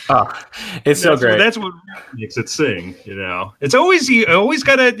 It's so great. That's what makes it sing, It's always, you always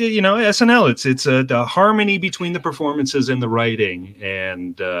got to, SNL, it's a harmony between the performances and the writing.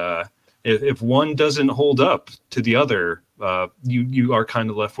 And if one doesn't hold up to the other, you are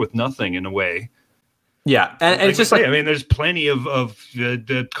kind of left with nothing in a way. Yeah, and it's just like, there's plenty of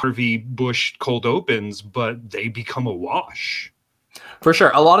the Carvey Bush cold opens, but they become a wash. For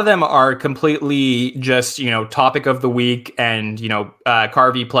sure. A lot of them are completely just, topic of the week and,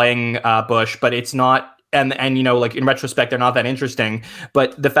 Carvey playing Bush, but it's not, and like in retrospect, they're not that interesting.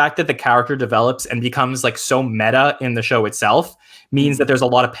 But the fact that the character develops and becomes like so meta in the show itself means that there's a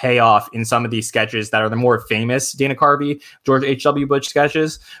lot of payoff in some of these sketches that are the more famous Dana Carvey, George H.W. Bush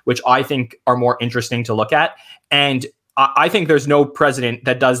sketches, which I think are more interesting to look at. And I think there's no president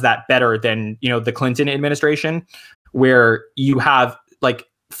that does that better than, the Clinton administration, where you have like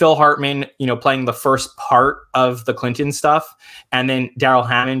Phil Hartman, playing the first part of the Clinton stuff, and then Daryl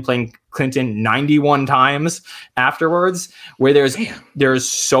Hammond playing Clinton 91 times afterwards, where there's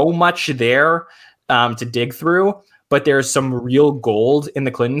so much there to dig through. But there's some real gold in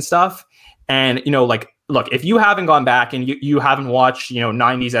the Clinton stuff. And, look, if you haven't gone back and you haven't watched,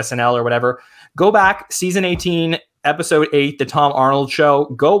 90s SNL or whatever, go back, season 18, episode 8, the Tom Arnold Show.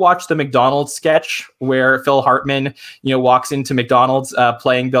 Go watch the McDonald's sketch where Phil Hartman, walks into McDonald's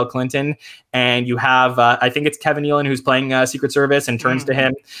playing Bill Clinton. And you have, I think it's Kevin Nealon who's playing Secret Service and turns to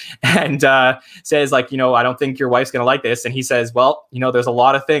him and says like, I don't think your wife's going to like this. And he says, well, there's a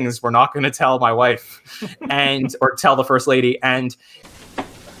lot of things we're not going to tell my wife or tell the first lady. And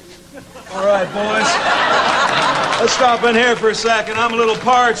all right, boys, let's stop in here for a second. I'm a little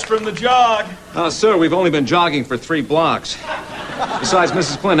parched from the jog. Sir, we've only been jogging for 3 blocks. Besides,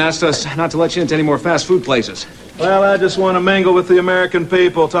 Mrs. Clinton asked us not to let you into any more fast food places. Well, I just want to mingle with the American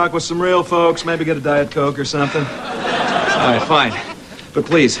people, talk with some real folks, maybe get a Diet Coke or something. All right, fine. But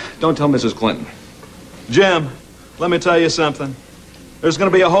please, don't tell Mrs. Clinton. Jim, let me tell you something. There's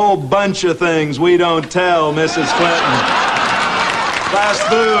going to be a whole bunch of things we don't tell Mrs. Clinton. Fast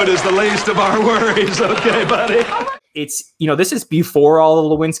food is the least of our worries, okay, buddy? It's, this is before all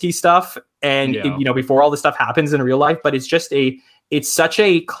the Lewinsky stuff and, before all this stuff happens in real life, but it's just it's such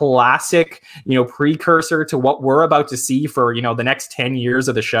a classic, precursor to what we're about to see for, the next 10 years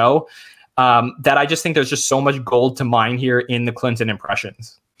of the show, that I just think there's just so much gold to mine here in the Clinton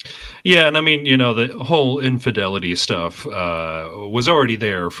impressions. Yeah, and I mean, the whole infidelity stuff was already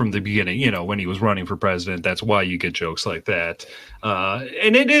there from the beginning, when he was running for president. That's why you get jokes like that.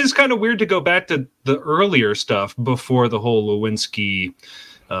 And it is kind of weird to go back to the earlier stuff before the whole Lewinsky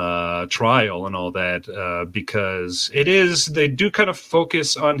trial and all that, because they do kind of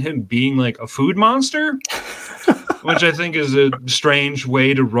focus on him being like a food monster, which I think is a strange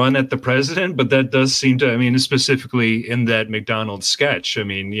way to run at the president. But that does seem to, specifically in that McDonald's sketch,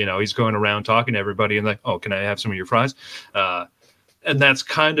 he's going around talking to everybody and like, oh, can I have some of your fries? And that's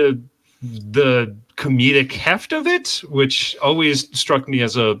kind of the comedic heft of it, which always struck me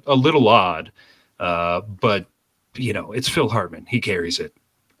as a little odd. But, it's Phil Hartman. He carries it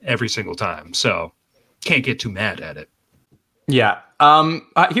every single time. So can't get too mad at it. Yeah.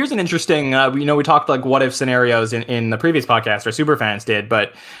 Here's an interesting, we talked like what if scenarios in the previous podcast, our superfans did,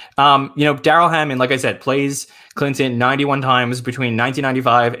 but, Daryl Hammond, like I said, plays Clinton 91 times between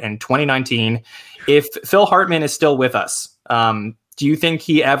 1995 and 2019. If Phil Hartman is still with us, do you think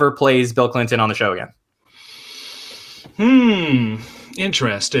he ever plays Bill Clinton on the show again?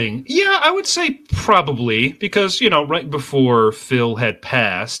 Interesting. Yeah, I would say probably because, right before Phil had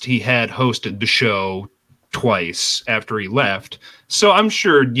passed, he had hosted the show twice after he left. So I'm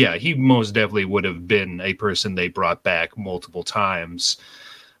sure, yeah, he most definitely would have been a person they brought back multiple times.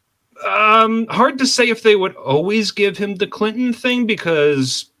 Hard to say if they would always give him the Clinton thing,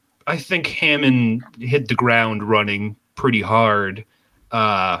 because I think Hammond hit the ground running pretty hard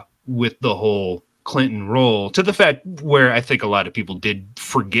with the whole Clinton role, to the fact where I think a lot of people did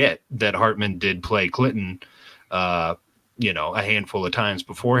forget that Hartman did play Clinton a handful of times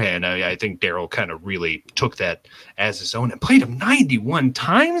beforehand. I think Daryl kind of really took that as his own and played him 91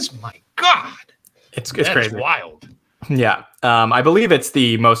 times. My God, it's crazy, wild. Yeah, I believe it's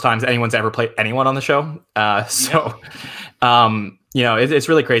the most times anyone's ever played anyone on the show. It's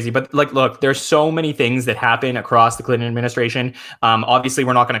really crazy. But look, there's so many things that happen across the Clinton administration. Obviously,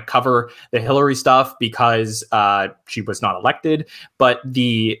 we're not going to cover the Hillary stuff because she was not elected. But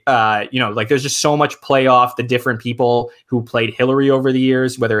there's just so much play off the different people who played Hillary over the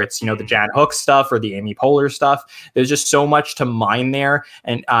years, whether it's, the Jan Hooks stuff or the Amy Poehler stuff. There's just so much to mine there.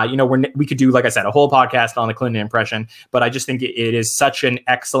 And, we could do, like I said, a whole podcast on the Clinton impression. But I just think it is such an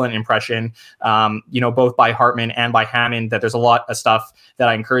excellent impression, both by Hartman and by Hammond, that there's a lot of stuff that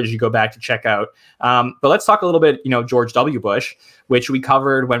I encourage you to go back to check out. But let's talk a little bit, George W. Bush, which we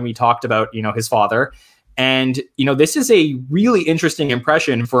covered when we talked about, his father. And, this is a really interesting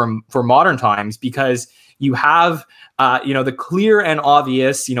impression for modern times, because you have, the clear and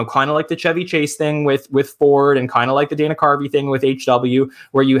obvious, kind of like the Chevy Chase thing with Ford, and kind of like the Dana Carvey thing with HW,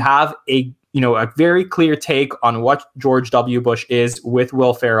 where you have a very clear take on what George W. Bush is with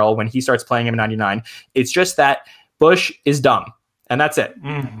Will Ferrell when he starts playing him in 99. It's just that Bush is dumb. And that's it,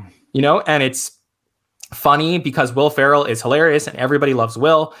 and it's funny because Will Ferrell is hilarious and everybody loves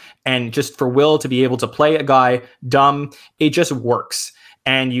Will. And just for Will to be able to play a guy dumb, it just works.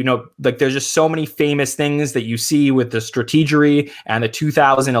 And, there's just so many famous things that you see with the strategery and the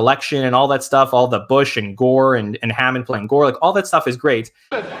 2000 election and all that stuff, all the Bush and Gore and Hammond playing Gore, all that stuff is great.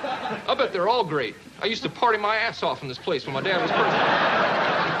 I bet they're all great. I used to party my ass off in this place when my dad was president.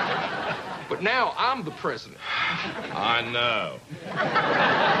 But now I'm the president. I know.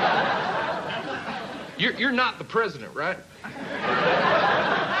 You're not the president, right?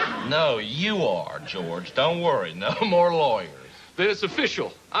 No, you are, George. Don't worry. No more lawyers. Then it's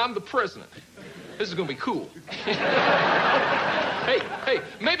official. I'm the president. This is going to be cool. Hey,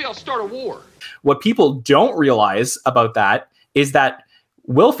 maybe I'll start a war. What people don't realize about that is that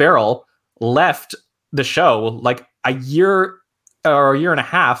Will Ferrell left the show like a year or a year and a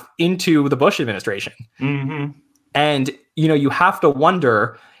half into the Bush administration. Mm-hmm. And, you have to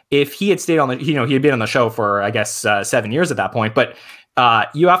wonder if he had stayed on the, he had been on the show for, I guess, 7 years at that point. But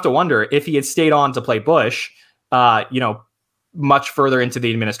you have to wonder if he had stayed on to play Bush, much further into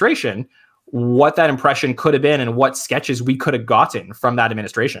the administration, what that impression could have been and what sketches we could have gotten from that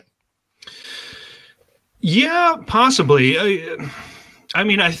administration. Yeah, possibly. I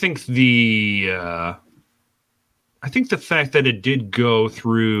mean, I think the fact that it did go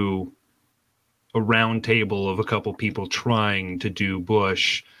through a round table of a couple people trying to do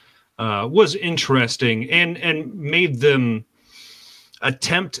Bush was interesting and made them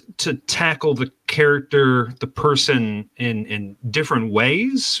attempt to tackle the character, the person in different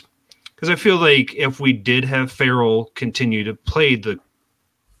ways. Because I feel like if we did have Farrell continue to play the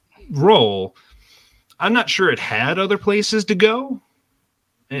role, I'm not sure it had other places to go.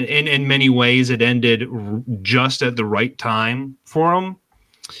 In many ways, it ended just at the right time for him.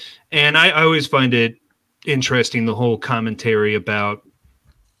 And I always find it interesting, the whole commentary about,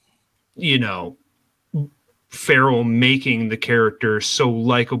 you know, Farrell making the character so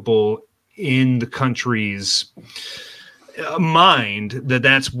likable in the country's mind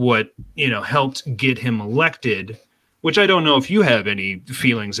that's what, helped get him elected, which I don't know if you have any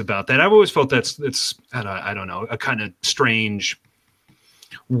feelings about that. I've always felt it's I don't know, a kind of strange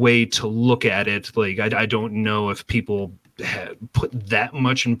way to look at it. Like, I don't know if people put that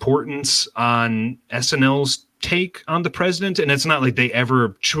much importance on SNL's take on the president, and it's not like they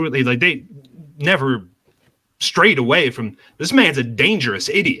ever truly, like, they never strayed away from, this man's a dangerous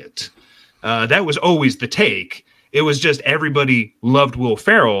idiot. That was always the take. It was just everybody loved Will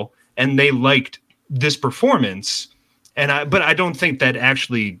Ferrell and they liked this performance. But I don't think that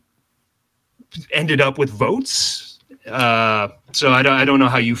actually ended up with votes. So I don't know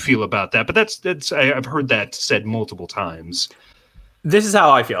how you feel about that, but that's I've heard that said multiple times. This is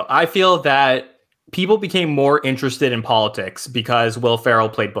how I feel. I feel that people became more interested in politics because Will Ferrell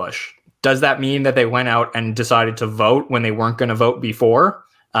played Bush. Does that mean that they went out and decided to vote when they weren't going to vote before?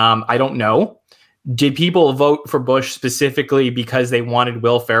 I don't know. Did people vote for Bush specifically because they wanted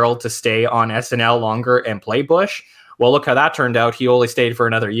Will Ferrell to stay on SNL longer and play Bush? Well, look how that turned out. He only stayed for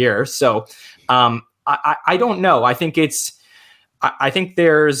another year. So I don't know. I think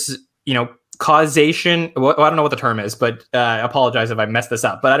there's, causation. Well, I don't know what the term is, but I apologize if I messed this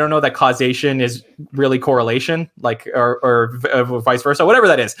up. But I don't know that causation is really correlation, like or vice versa, whatever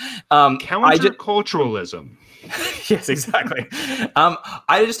that is. Counterculturalism. Yes, exactly.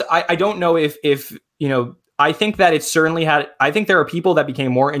 I don't know if I think that it certainly had. I think there are people that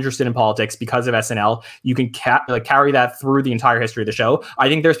became more interested in politics because of SNL. You can carry that through the entire history of the show. I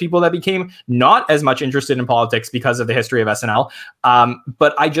think there's people that became not as much interested in politics because of the history of SNL.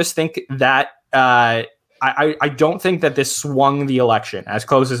 But I just think that I don't think that this swung the election as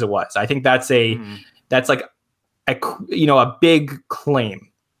close as it was. I think that's like a big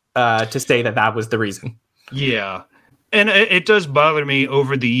claim to say that was the reason. Yeah. And it does bother me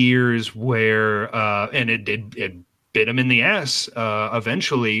over the years where, and it bit him in the ass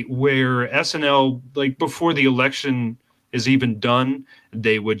eventually, where SNL, like before the election is even done,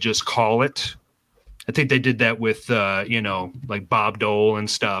 they would just call it. I think they did that with, like Bob Dole and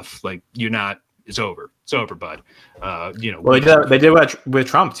stuff. Like, it's over. It's over, bud. Well, they did that with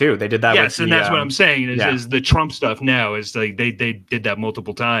Trump too. They did that. Yes, with that's what I'm saying. Is the Trump stuff now is like they did that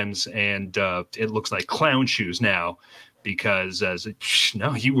multiple times, and it looks like clown shoes now, because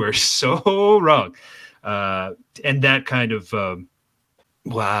no, you were so wrong, and that kind of the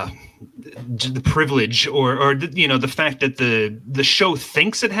privilege or the fact that the show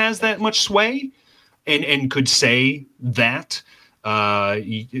thinks it has that much sway, and could say that.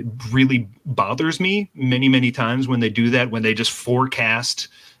 It really bothers me many times when they do that, when they just forecast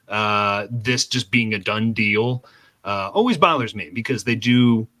this just being a done deal. Always bothers me because they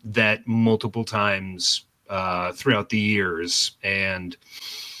do that multiple times throughout the years. And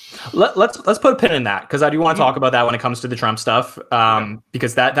let's put a pin in that, because I do want to talk about that when it comes to the Trump stuff,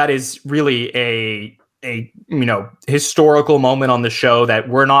 because that is really a historical moment on the show that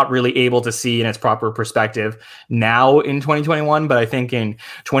we're not really able to see in its proper perspective now in 2021. But I think in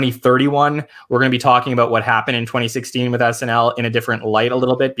 2031, we're going to be talking about what happened in 2016 with SNL in a different light a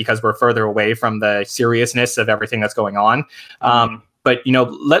little bit, because we're further away from the seriousness of everything that's going on. But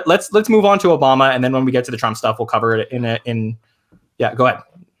let's move on to Obama, and then when we get to the Trump stuff, we'll cover it in. Yeah, go ahead.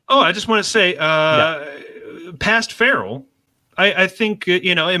 Oh, I just want to say, past Farrell, I think,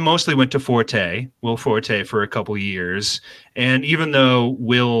 it mostly went to Will Forte for a couple years. And even though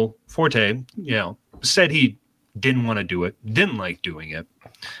Will Forte, said he didn't want to do it, didn't like doing it,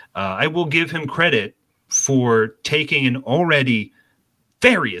 I will give him credit for taking an already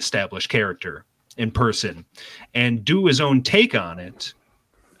very established character in person and do his own take on it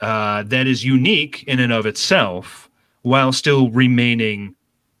that is unique in and of itself, while still remaining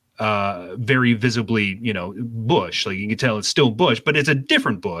very visibly, Bush. Like, you can tell it's still Bush, but it's a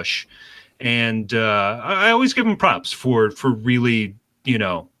different Bush. And I always give him props for really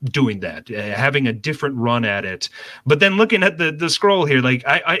doing that, having a different run at it. But then looking at the scroll here, like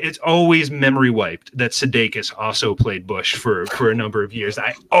it's always memory wiped that Sudeikis also played Bush for a number of years.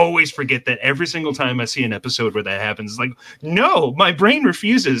 I always forget that every single time I see an episode where that happens. It's like, no, my brain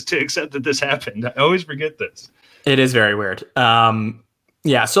refuses to accept that this happened. I always forget this. It is very weird.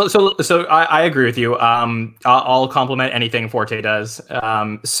 Yeah, so I agree with you. I'll compliment anything Forte does.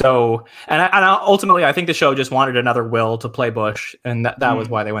 Ultimately, I think the show just wanted another Will to play Bush, and that was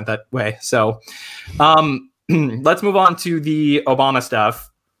why they went that way. So, let's move on to the Obama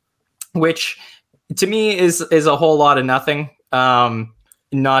stuff, which to me is a whole lot of nothing.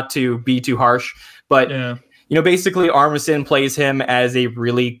 Not to be too harsh, but basically Armisen plays him as a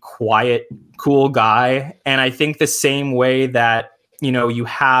really quiet, cool guy, and I think the same way that you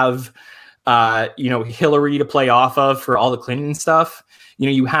have, Hillary to play off of for all the Clinton stuff.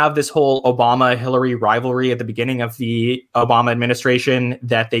 You have this whole Obama-Hillary rivalry at the beginning of the Obama administration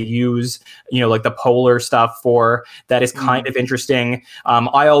that they use, like the polar stuff for. That is kind of interesting.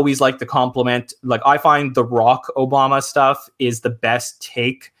 I always like to compliment, like I find the Rock Obama stuff is the best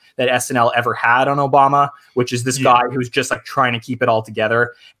take that SNL ever had on Obama, which is this guy who's just like trying to keep it all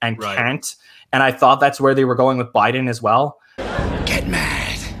together and can't. And I thought that's where they were going with Biden as well. Get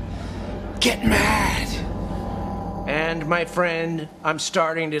mad. Get mad. And, my friend, I'm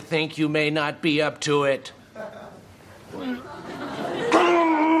starting to think you may not be up to it. Mr.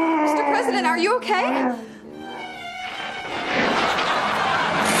 President, are you okay?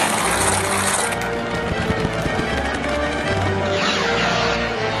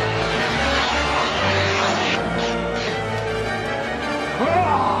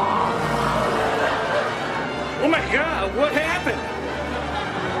 Oh, my God, what happened?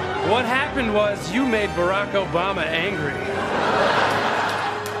 What happened was you made Barack Obama angry.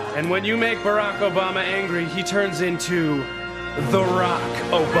 And when you make Barack Obama angry, he turns into The Rock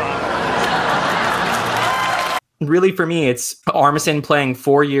Obama. Really, for me, it's Armisen playing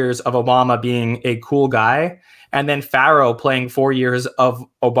 4 years of Obama being a cool guy, and then Farrow playing 4 years of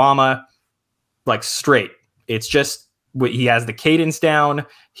Obama like straight. It's just he has the cadence down,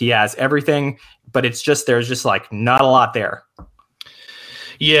 he has everything, but it's just there's just like not a lot there.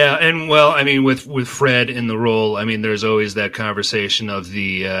 Yeah, and well, I mean, with Fred in the role, I mean, there's always that conversation of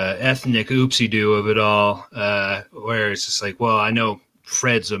the ethnic oopsie-doo of it all, where it's just like, well, I know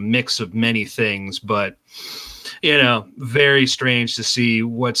Fred's a mix of many things, but, very strange to see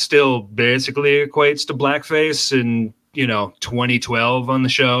what still basically equates to blackface in, 2012 on the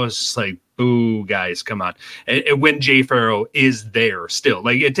show. It's just like, boo, guys, come on. And when Jay Farrow is there still,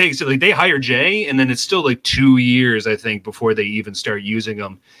 like it takes, like they hire Jay and then it's still like 2 years, I think, before they even start using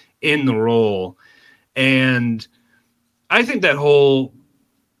him in the role. And I think that whole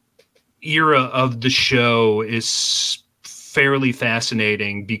era of the show is fairly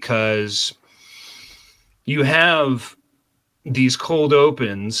fascinating because you have these cold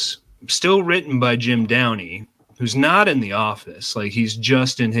opens still written by Jim Downey, who's not in the office. Like he's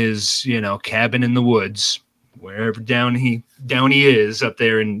just in his, cabin in the woods, wherever Downey is up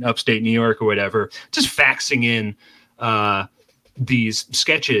there in upstate New York or whatever, just faxing in these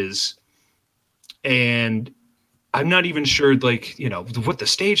sketches. And I'm not even sure, like, what the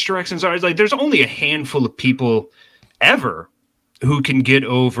stage directions are. It's like there's only a handful of people ever who can get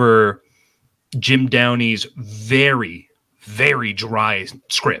over Jim Downey's very, very dry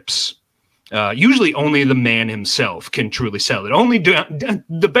scripts. Usually only the man himself can truly sell it. Only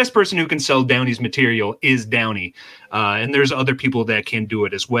the best person who can sell Downey's material is Downey. And there's other people that can do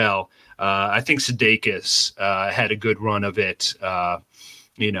it as well. I think Sudeikis had a good run of it,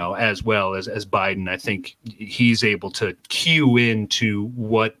 as well as Biden. I think he's able to cue into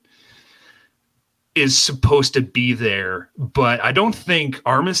what is supposed to be there. But I don't think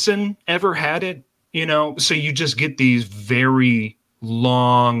Armisen ever had it, so you just get these very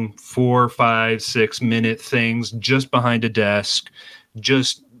long 4, 5, 6 minute things just behind a desk,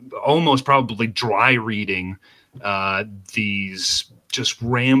 just almost probably dry reading these just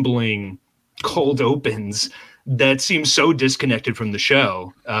rambling cold opens that seem so disconnected from the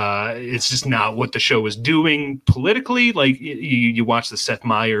show. It's just not what the show is doing politically. Like you watch the Seth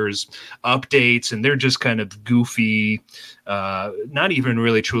Meyers updates and they're just kind of goofy, not even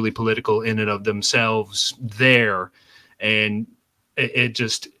really truly political in and of themselves there. And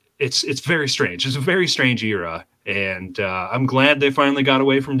it's very strange. It's a very strange era, and I'm glad they finally got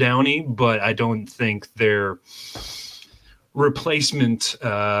away from Downey, but I don't think their replacements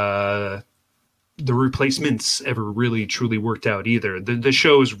ever really truly worked out either. The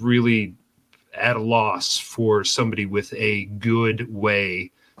show is really at a loss for somebody with a good way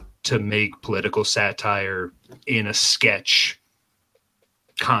to make political satire in a sketch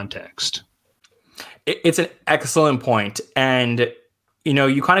context. It's an excellent point. And,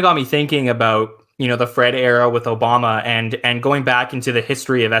 you kind of got me thinking about, the Fred era with Obama and going back into the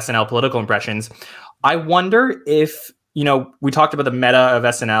history of SNL political impressions. I wonder if, we talked about the meta of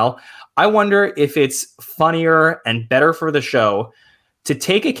SNL. I wonder if it's funnier and better for the show to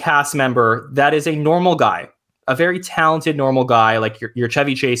take a cast member that is a normal guy, a very talented normal guy like your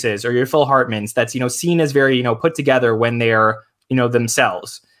Chevy Chases or your Phil Hartmans that's, seen as very, put together when they're,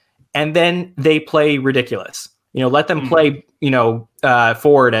 themselves. And then they play ridiculous. Let them play,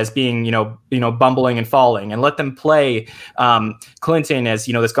 Ford as being, bumbling and falling, and let them play Clinton as,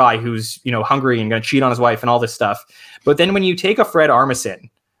 this guy who's, hungry and going to cheat on his wife and all this stuff. But then when you take a Fred Armisen,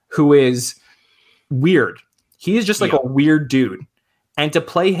 who is weird, he is just like a weird dude, and to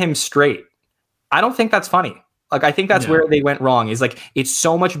play him straight, I don't think that's funny. Like, I think that's where they went wrong. Is like, it's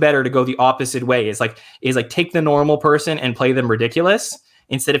so much better to go the opposite way. Is like take the normal person and play them ridiculous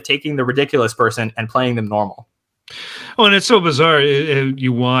instead of taking the ridiculous person and playing them normal. Oh, and it's so bizarre.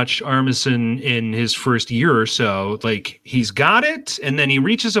 You watch Armisen in his first year or so, like he's got it, and then he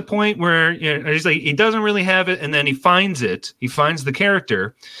reaches a point where he's like he doesn't really have it, and then he finds it. He finds the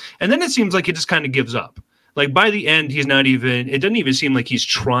character, and then it seems like he just kind of gives up. Like by the end, he's not even. It doesn't even seem like he's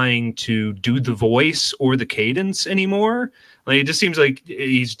trying to do the voice or the cadence anymore. Like it just seems like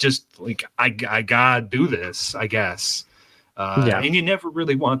he's just like I gotta do this, I guess. And you never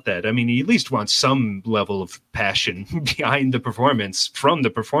really want that. I mean, you at least want some level of passion behind the performance from the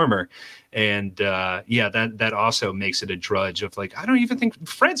performer. And that also makes it a drudge of like, I don't even think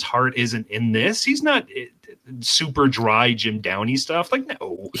Fred's heart isn't in this. He's not super dry Jim Downey stuff. Like,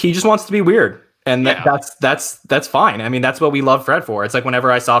 no. He just wants to be weird. And that's fine. I mean, that's what we love Fred for. It's like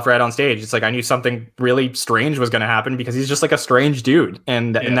whenever I saw Fred on stage, it's like I knew something really strange was going to happen because he's just like a strange dude,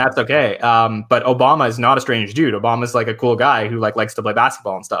 and that's okay. But Obama is not a strange dude. Obama's like a cool guy who likes to play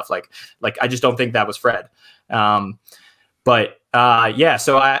basketball and stuff. Like I just don't think that was Fred. So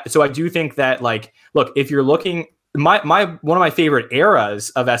I do think that look, if you're looking. My one of my favorite eras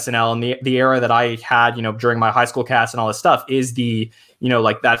of SNL and the era that I had, during my high school cast and all this stuff is the,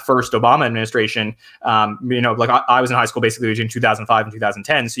 that first Obama administration. I was in high school basically between 2005 and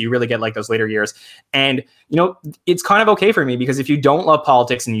 2010. So you really get those later years. And, it's kind of okay for me because if you don't love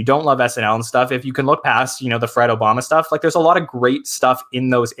politics and you don't love SNL and stuff, if you can look past, the Fred Obama stuff, there's a lot of great stuff in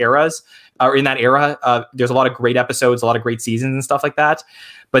those eras or in that era. There's a lot of great episodes, a lot of great seasons and stuff like that.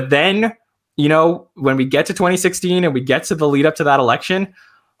 But then, when we get to 2016 and we get to the lead up to that election,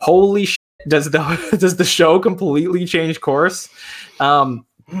 holy shit, does the show completely change course? And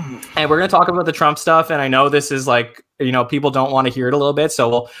we're going to talk about the Trump stuff. And I know this is people don't want to hear it a little bit.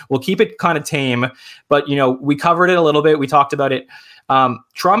 So we'll keep it kind of tame, but we covered it a little bit. We talked about it.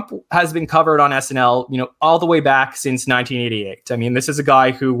 Trump has been covered on SNL, all the way back since 1988. I mean, this is a guy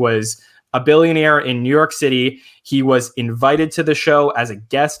who was a billionaire in New York City. He was invited to the show as a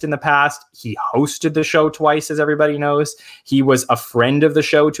guest in the past. He hosted the show twice, as everybody knows. He was a friend of the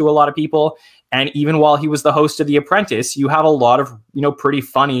show to a lot of people. And even while he was the host of The Apprentice, you have a lot of, pretty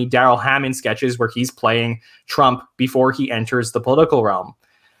funny Daryl Hammond sketches where he's playing Trump before he enters the political realm.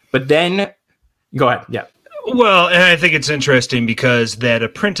 But then, go ahead. Yeah. Well, and I think it's interesting because that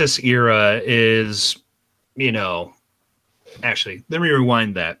Apprentice era is, actually, let me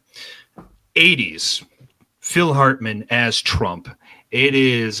rewind that. 80s, Phil Hartman as Trump. It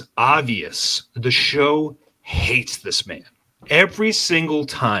is obvious the show hates this man. Every single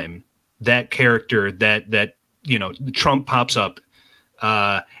time that character that Trump pops up,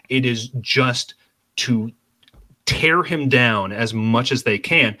 it is just to tear him down as much as they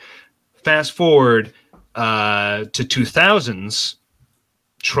can. Fast forward to 2000s.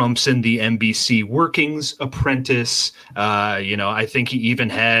 Trump's in the NBC workings apprentice. I think he even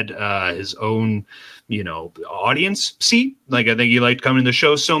had his own, audience seat. I think he liked coming to the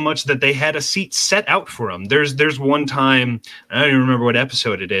show so much that they had a seat set out for him. There's one time, I don't even remember what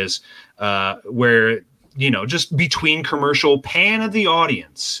episode it is, where, just between commercial, pan of the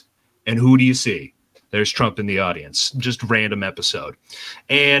audience. And who do you see? There's Trump in the audience, just random episode.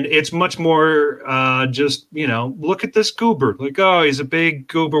 And it's much more look at this goober. He's a big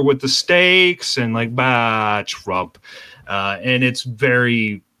goober with the steaks and Trump. And it's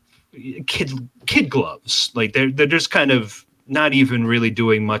very kid gloves. They're just kind of not even really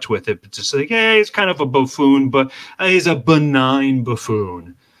doing much with it. But just he's kind of a buffoon, but he's a benign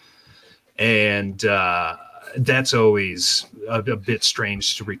buffoon. And that's always a bit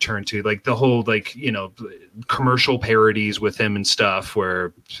strange to return to, the whole commercial parodies with him and stuff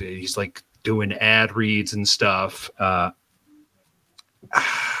where he's doing ad reads and stuff. I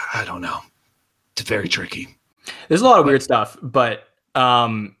don't know. It's very tricky. There's a lot of weird stuff, but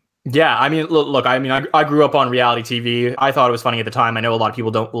Yeah, I mean, look, I mean, I grew up on reality TV. I thought it was funny at the time. I know a lot of people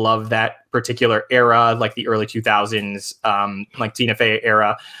don't love that particular era, like the early 2000s, like Tina Fey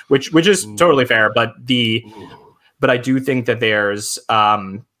era, which is totally fair. But I do think that there is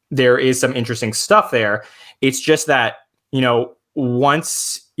some interesting stuff there. It's just that,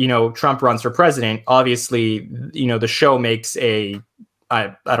 once, Trump runs for president, obviously, the show makes I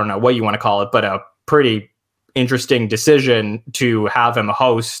don't know what you want to call it, but a pretty interesting decision to have him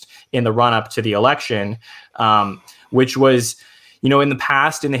host in the run up to the election, which was, in the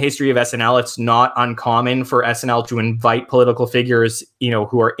past, in the history of SNL, it's not uncommon for SNL to invite political figures,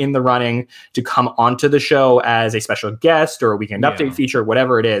 who are in the running to come onto the show as a special guest or a weekend update feature,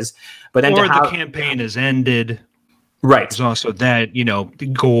 whatever it is. But then the campaign has ended. Right. There's also that,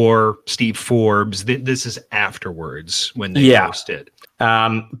 Gore, Steve Forbes, this is afterwards when they hosted. So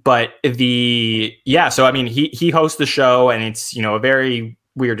I mean, he hosts the show, and it's, a very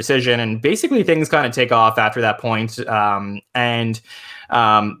weird decision, and basically things kind of take off after that point.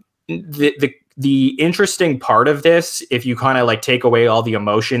 The interesting part of this, if you kind of like take away all the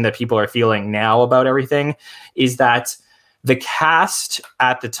emotion that people are feeling now about everything, is that the cast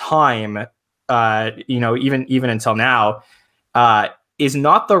at the time, even until now, is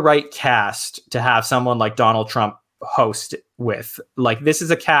not the right cast to have someone like Donald Trump host with. Like, this is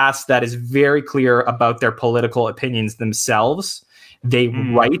a cast that is very clear about their political opinions themselves. They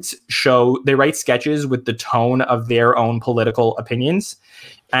write sketches with the tone of their own political opinions.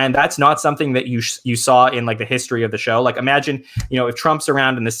 And that's not something that you saw in like the history of the show. Like, imagine, if Trump's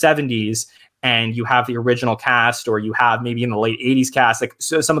around in the 70s and you have the original cast, or you have maybe in the late 80s cast, like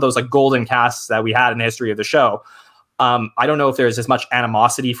some of those like golden casts that we had in the history of the show. I don't know if there's as much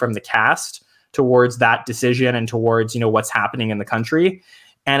animosity from the cast towards that decision and towards, what's happening in the country.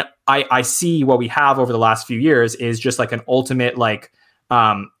 And I see what we have over the last few years is just like an ultimate like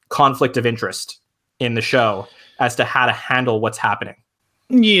conflict of interest in the show as to how to handle what's happening.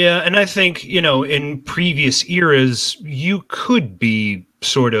 Yeah, and I think, in previous eras, you could be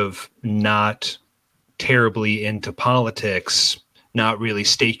sort of not terribly into politics, not really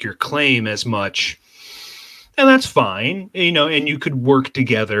stake your claim as much. And that's fine, and you could work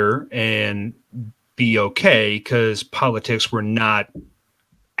together and be okay, because politics were not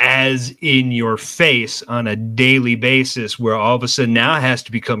as in your face on a daily basis, where all of a sudden now it has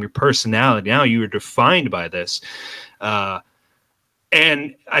to become your personality. Now you are defined by this.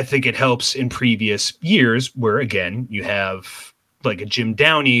 And I think it helps in previous years where, again, you have like a Jim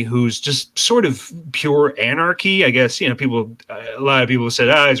Downey who's just sort of pure anarchy. I guess, a lot of people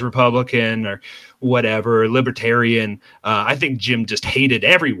said, he's Republican or whatever, libertarian. I think Jim just hated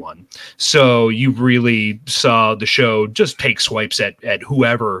everyone. So you really saw the show just take swipes at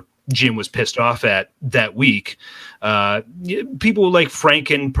whoever Jim was pissed off at that week. People like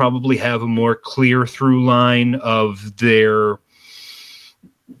Franken probably have a more clear through line of their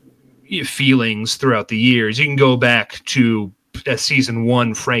feelings throughout the years. You can go back to a season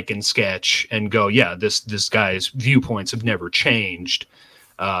 1 Franken sketch and go, yeah, this guy's viewpoints have never changed.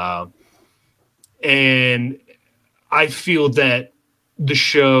 And I feel that the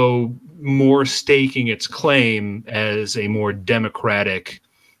show more staking its claim as a more democratic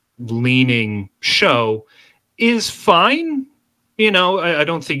leaning show is fine. I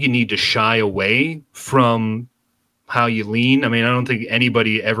don't think you need to shy away from how you lean. I mean, I don't think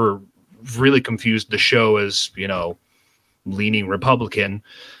anybody ever really confused the show as, leaning Republican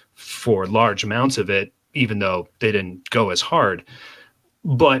for large amounts of it, even though they didn't go as hard.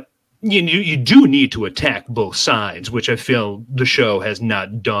 But you do need to attack both sides, which I feel the show has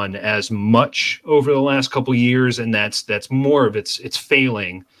not done as much over the last couple of years, and that's more of its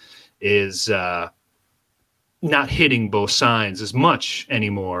failing is not hitting both sides as much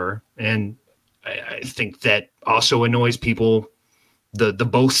anymore. And I think that also annoys people, the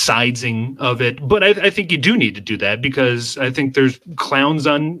both sidesing of it. But I think you do need to do that, because I think there's clowns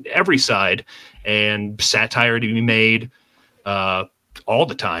on every side and satire to be made all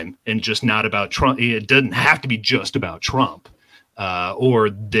the time, and just not about Trump. It doesn't have to be just about Trump or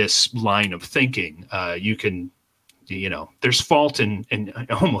this line of thinking. You can, there's fault in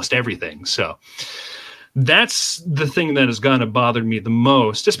almost everything. So that's the thing that has kind of bothered me the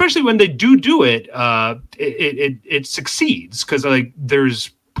most, especially when they do it. It succeeds, because like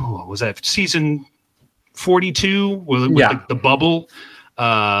there's what was that, season 42 with like the bubble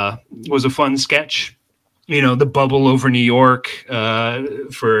was a fun sketch. The bubble over New York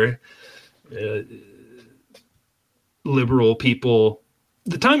for liberal people.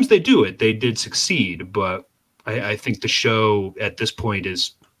 The times they do it, they did succeed, but I think the show at this point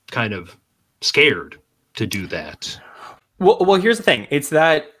is kind of scared to do that. Well, here's the thing. It's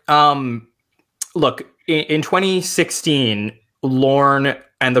that, look, in 2016, Lorne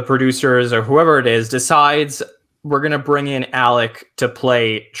and the producers or whoever it is decides we're going to bring in Alec to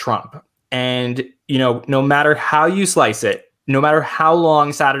play Trump. And, no matter how you slice it, no matter how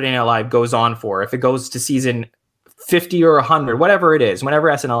long Saturday Night Live goes on for, if it goes to season 50 or 100, whatever it is, whenever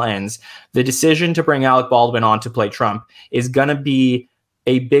SNL ends, the decision to bring Alec Baldwin on to play Trump is going to be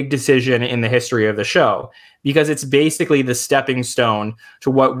a big decision in the history of the show, because it's basically the stepping stone to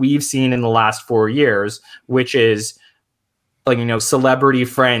what we've seen in the last 4 years, which is celebrity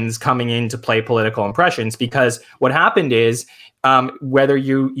friends coming in to play political impressions. Because what happened is, whether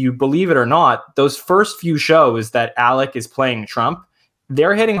you believe it or not, those first few shows that Alec is playing Trump,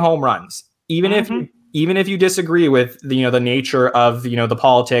 they're hitting home runs. Even if you disagree with the nature of the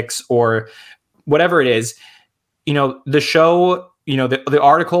politics or whatever it is, the show, the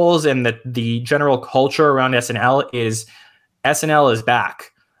articles and the general culture around SNL is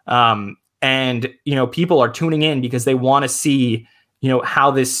back. And people are tuning in because they want to see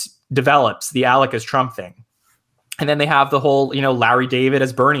how this develops, the Alec as Trump thing. And then they have the whole, Larry David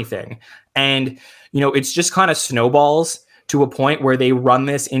as Bernie thing. And, it's just kind of snowballs to a point where they run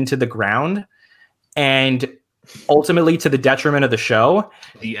this into the ground, and ultimately to the detriment of the show.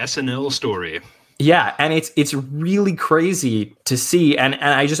 The SNL story. Yeah. And it's really crazy to see. And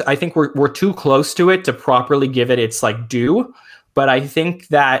I think we're too close to it to properly give it its due. But I think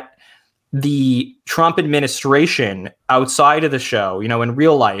that the Trump administration outside of the show, in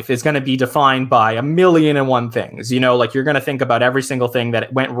real life, is going to be defined by 1,000,001 things. You're going to think about every single thing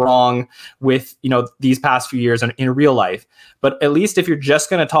that went wrong with, these past few years in real life. But at least if you're just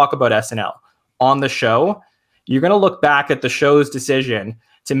going to talk about SNL on the show, you're going to look back at the show's decision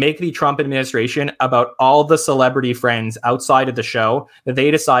to make the Trump administration about all the celebrity friends outside of the show that they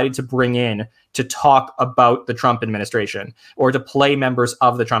decided to bring in to talk about the Trump administration or to play members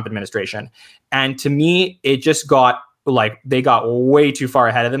of the Trump administration. And to me, it just got they got way too far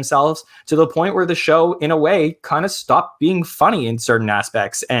ahead of themselves, to the point where the show, in a way, kind of stopped being funny in certain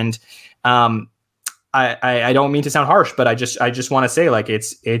aspects. And I don't mean to sound harsh, but I just want to say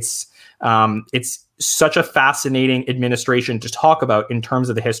it's such a fascinating administration to talk about in terms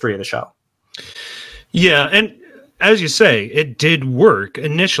of the history of the show. Yeah, and as you say, it did work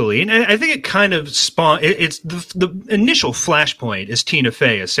initially, and I think it kind of spawned. It's the initial flashpoint is Tina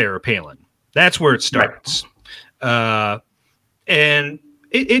Fey as Sarah Palin. That's where it starts, right. And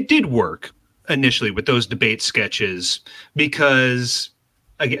it did work initially with those debate sketches because,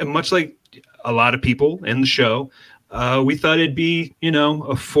 again, much like a lot of people in the show, we thought it'd be,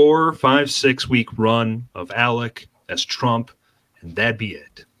 a 4, 5, 6 week run of Alec as Trump, and that'd be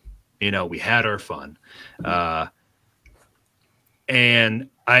it. We had our fun. And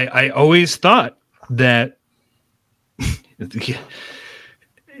I always thought that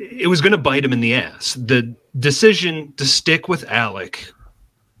it was going to bite him in the ass. The decision to stick with Alec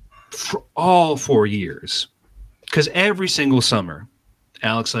for all 4 years, because every single summer,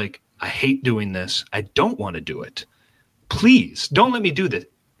 Alec's like, I hate doing this. I don't want to do it. Please don't let me do this.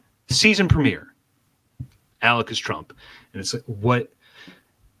 Season premiere, Alec is Trump. And it's like, what?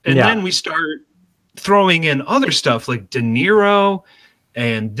 And then we start throwing in other stuff like De Niro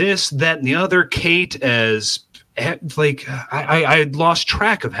and this, that, and the other. Kate as I lost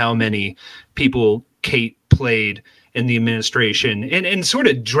track of how many people Kate played in the administration, and sort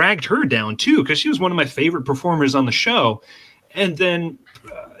of dragged her down too, because she was one of my favorite performers on the show. And then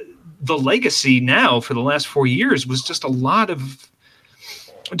the legacy now for the last 4 years was just a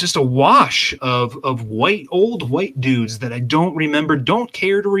wash of old white dudes that I don't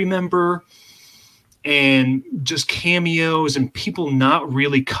care to remember, and just cameos and people not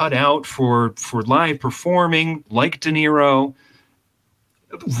really cut out for live performing, like De Niro.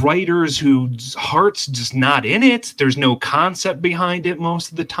 Writers whose heart's just not in it. There's no concept behind it most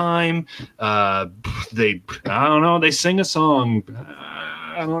of the time. They sing a song.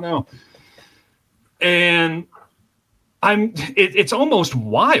 I don't know. And it's almost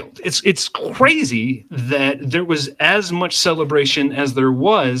wild. It's crazy that there was as much celebration as there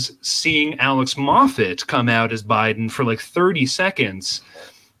was seeing Alex Moffat come out as Biden for 30 seconds.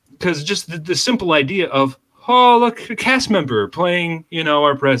 Because just the simple idea of, oh, look, a cast member playing,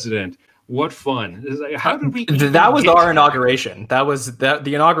 our president. What fun. How did we that was our inauguration. The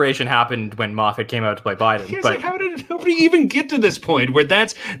inauguration happened when Moffat came out to play Biden. Yes, but how did nobody even get to this point where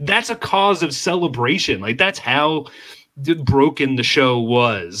that's a cause of celebration? That's how broken the show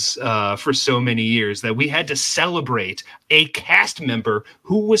was for so many years, that we had to celebrate a cast member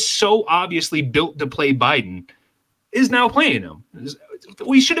who was so obviously built to play Biden is now playing him.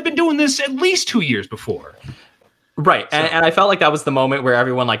 We should have been doing this at least 2 years before. Right. And I felt like that was the moment where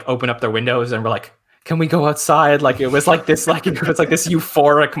everyone like opened up their windows and were like, can we go outside? Like it was like this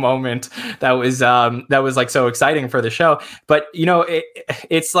euphoric moment that was like so exciting for the show. But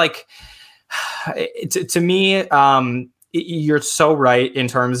it's like to me, you're so right in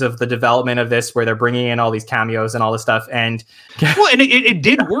terms of the development of this, where they're bringing in all these cameos and all this stuff. And it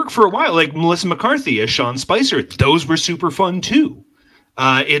did work for a while. Like Melissa McCarthy as Sean Spicer, those were super fun too.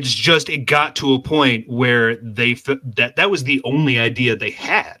 It's just it got to a point where that was the only idea they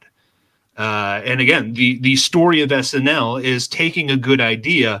had. And again, the story of SNL is taking a good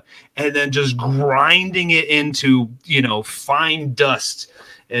idea and then just grinding it into fine dust.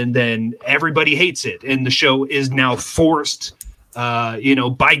 And then everybody hates it. And the show is now forced, by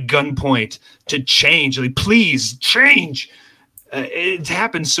gunpoint to change. Like, please change. It's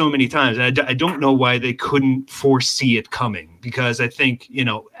happened so many times. I don't know why they couldn't foresee it coming. Because I think,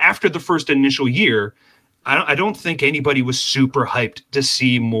 after the first initial year, I don't think anybody was super hyped to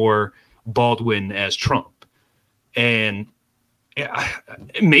see more Baldwin as Trump. And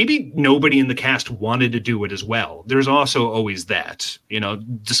maybe nobody in the cast wanted to do it as well. There's also always that,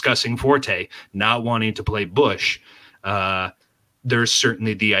 discussing Forte not wanting to play Bush. There's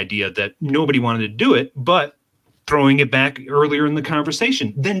certainly the idea that nobody wanted to do it, but throwing it back earlier in the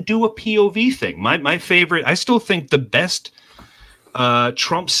conversation, then do a POV thing. My favorite, I still think the best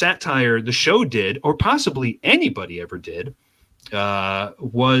Trump satire the show did, or possibly anybody ever did,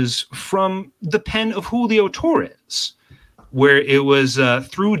 was from the pen of Julio Torres, where it was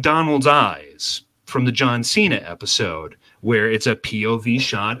through Donald's eyes from the John Cena episode, where it's a POV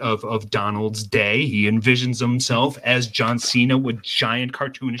shot of Donald's day. He envisions himself as John Cena with giant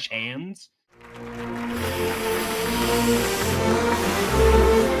cartoonish hands.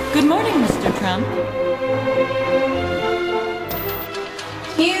 Good morning, Mr. Trump.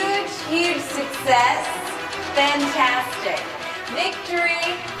 Huge success. Fantastic.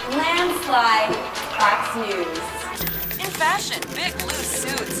 Victory, landslide, Fox News. In fashion, big blue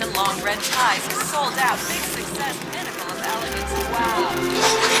suits and long red ties are sold out. Big success, pinnacle of elegance. Wow.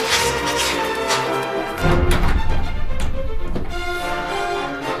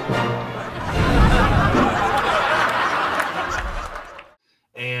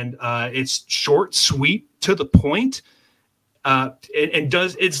 And it's short, sweet, to the point.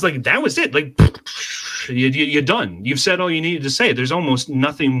 It's like, that was it. Like, you're done. You've said all you needed to say. There's almost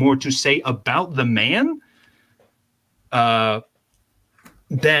nothing more to say about the man. That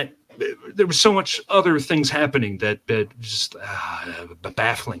there was so much other things happening that just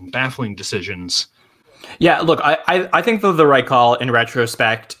baffling decisions. Yeah, look, I think the right call in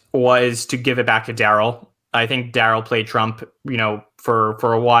retrospect was to give it back to Daryl. I think Daryl played Trump,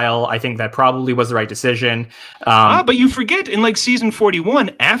 for a while. I think that probably was the right decision. But you forget, in like season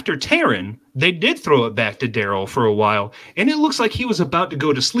 41, after Taryn, they did throw it back to Daryl for a while, and it looks like he was about to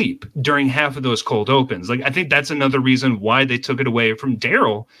go to sleep during half of those cold opens. Like, I think that's another reason why they took it away from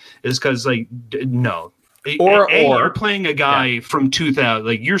Daryl, is because, like, no. Or you're playing a guy from 2000,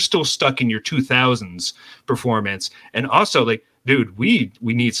 like, you're still stuck in your 2000s performance, and also, like, dude, we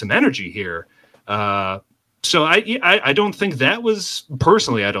need some energy here. So I don't think that was,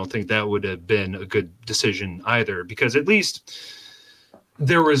 personally, I don't think that would have been a good decision either, because at least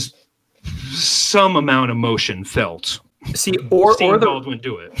there was some amount of emotion felt. See, or Baldwin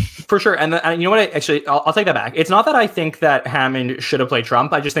do it for sure. And you know what? I'll take that back. It's not that I think that Hammond should have played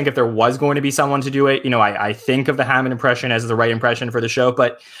Trump. I just think if there was going to be someone to do it, I think of the Hammond impression as the right impression for the show.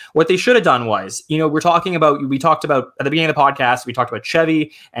 But what they should have done was, we talked about at the beginning of the podcast, we talked about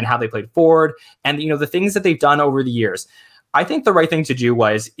Chevy and how they played Ford, and the things that they've done over the years. I think the right thing to do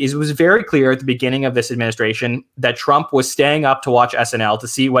was very clear at the beginning of this administration that Trump was staying up to watch SNL to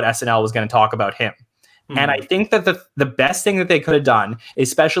see what SNL was going to talk about him. And I think that the best thing that they could have done,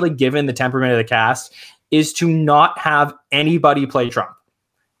 especially given the temperament of the cast, is to not have anybody play Trump.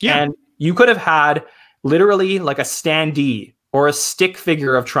 Yeah. And you could have had literally like a standee or a stick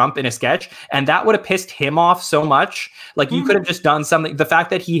figure of Trump in a sketch, and that would have pissed him off so much. Like, you could have just done something. The fact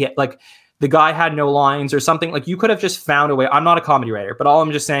that the guy had no lines or something, like, you could have just found a way. I'm not a comedy writer, but all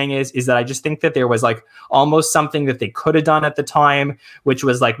I'm just saying is that I just think that there was like almost something that they could have done at the time, which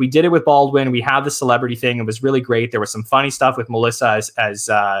was like, we did it with Baldwin. We have the celebrity thing. It was really great. There was some funny stuff with Melissa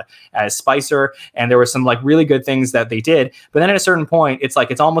as Spicer, and there were some like really good things that they did. But then at a certain point, it's like,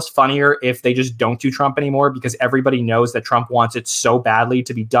 it's almost funnier if they just don't do Trump anymore, because everybody knows that Trump wants it so badly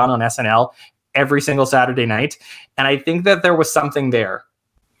to be done on SNL every single Saturday night. And I think that there was something there.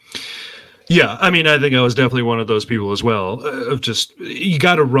 Yeah, I mean, I think I was definitely one of those people as well. Of just, you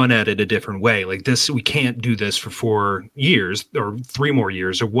got to run at it a different way. Like this, we can't do this for 4 years or 3 more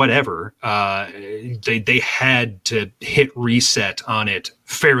years or whatever. They had to hit reset on it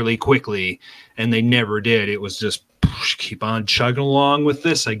fairly quickly, and they never did. It was just keep on chugging along with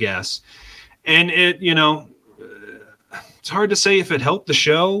this, I guess. And it, it's hard to say if it helped the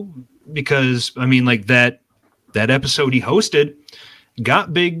show because, I mean, like that episode he hosted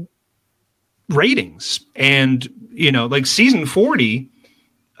got big ratings, and like season 40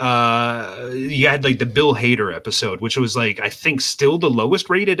 you had like the Bill Hader episode, which was like I think still the lowest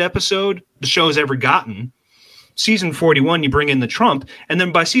rated episode the show's ever gotten. Season 41 you bring in the Trump, and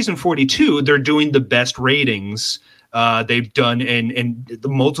then by season 42 they're doing the best ratings they've done in the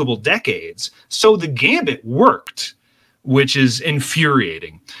multiple decades. So the gambit worked, which is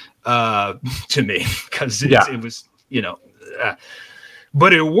infuriating to me because it was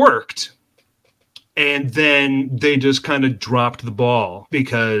but it worked. And then they just kind of dropped the ball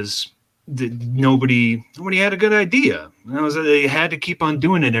because nobody had a good idea. They had to keep on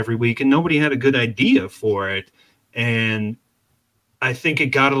doing it every week, and nobody had a good idea for it. And I think it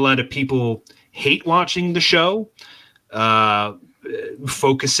got a lot of people hate watching the show,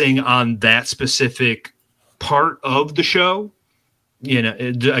 focusing on that specific part of the show.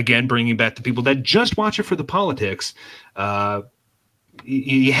 Again, bringing back the people that just watch it for the politics.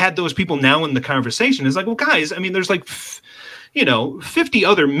 You had those people now in the conversation. It's like, well, guys, I mean, there's like, 50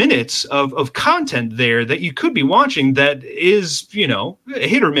 other minutes of content there that you could be watching that is,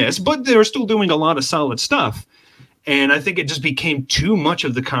 hit or miss, but they're still doing a lot of solid stuff. And I think it just became too much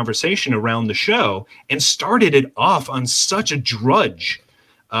of the conversation around the show and started it off on such a drudge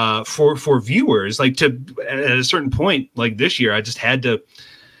for viewers. Like at a certain point, like this year, I just had to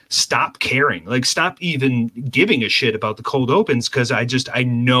stop caring, like stop even giving a shit about the cold opens because I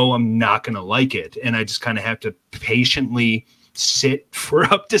know I'm not going to like it. And I just kind of have to patiently sit for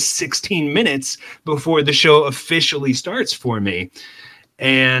up to 16 minutes before the show officially starts for me.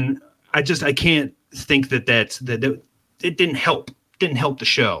 And I can't think that it didn't help the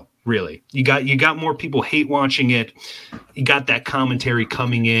show. Really, you got more people hate watching it. You got that commentary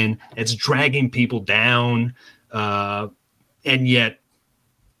coming in. It's dragging people down. And yet,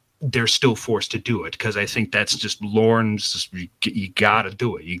 they're still forced to do it because I think that's just Lorne's. You got to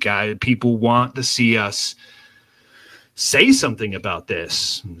do it. People want to see us say something about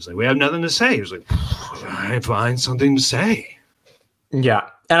this. It's like we have nothing to say. It's like I find something to say. Yeah,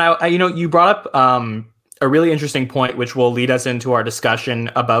 and I you brought up a really interesting point, which will lead us into our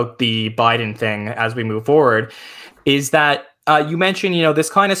discussion about the Biden thing as we move forward. Is that you mentioned, this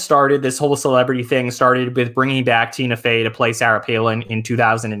kind of started, this whole celebrity thing started with bringing back Tina Fey to play Sarah Palin in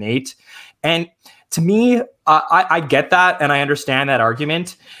 2008. And to me, I get that and I understand that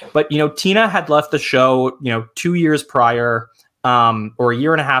argument. But, Tina had left the show, 2 years prior or a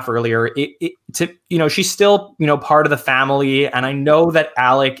year and a half earlier. She's still, part of the family. And I know that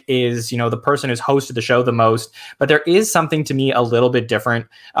Alec is, the person who's hosted the show the most. But there is something to me a little bit different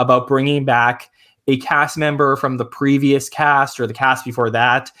about bringing back a cast member from the previous cast or the cast before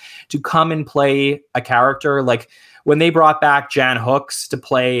that to come and play a character. Like when they brought back Jan Hooks to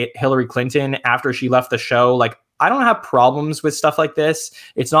play Hillary Clinton after she left the show, like I don't have problems with stuff like this.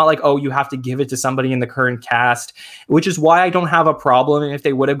 It's not like, oh, you have to give it to somebody in the current cast, which is why I don't have a problem if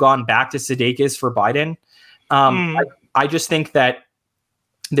they would have gone back to Sudeikis for Biden. I just think that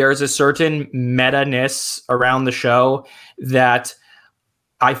there's a certain meta-ness around the show that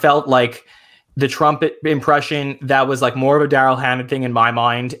I felt like the Trump impression, that was like more of a Daryl Hannah thing in my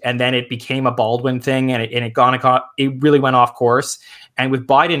mind. And then it became a Baldwin thing and it really went off course. And with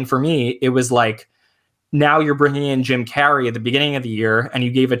Biden, for me, it was like, now you're bringing in Jim Carrey at the beginning of the year and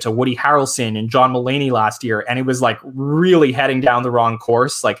you gave it to Woody Harrelson and John Mulaney last year. And it was like really heading down the wrong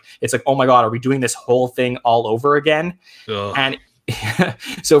course. Like, it's like, oh my God, are we doing this whole thing all over again? Ugh. And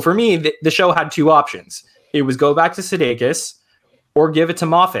so for me, the show had two options. It was go back to Sudeikis or give it to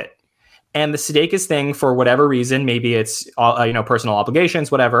Moffat. And the Sudeikis thing, for whatever reason, maybe it's personal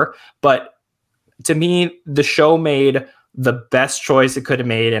obligations, whatever. But to me, the show made the best choice it could have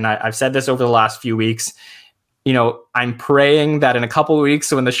made. And I've said this over the last few weeks. I'm praying that in a couple of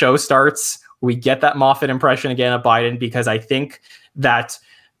weeks when the show starts, we get that Moffat impression again of Biden, because I think that,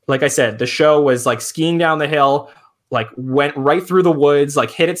 like I said, the show was like skiing down the hill, like went right through the woods,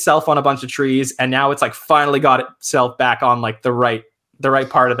 like hit itself on a bunch of trees. And now it's like finally got itself back on like the right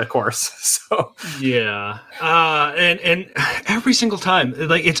part of the course. So yeah, and every single time,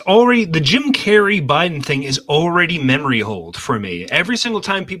 like it's already, the Jim Carrey Biden thing is already memory hold for me. Every single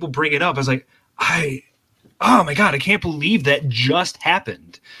time people bring it up, I was like, oh my God, I can't believe that just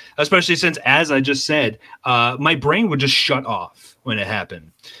happened. especially since, as I just said, my brain would just shut off when it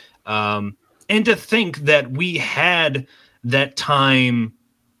happened. And to think that we had that time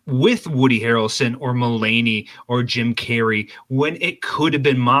with Woody Harrelson or Mulaney or Jim Carrey when it could have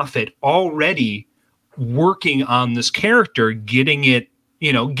been Moffat already working on this character, getting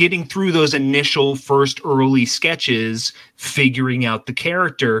through those initial first early sketches, figuring out the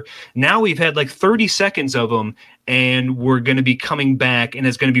character. Now we've had like 30 seconds of them, and we're going to be coming back, and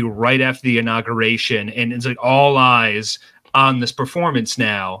it's going to be right after the inauguration, and it's like all eyes on this performance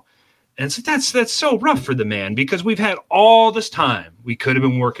now. And so that's so rough for the man, because we've had all this time. We could have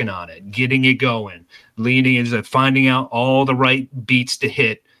been working on it, getting it going, leaning into finding out all the right beats to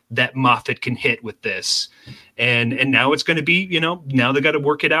hit that Moffat can hit with this. And now it's going to be, now they got to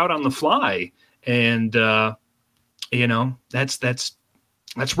work it out on the fly. And, that's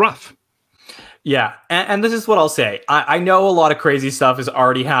rough. Yeah. And this is what I'll say. I know a lot of crazy stuff has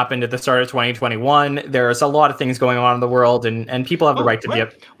already happened at the start of 2021. There's a lot of things going on in the world, and people have the right to be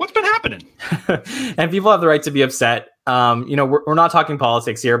upset. What's been happening? And people have the right to be upset. We're not talking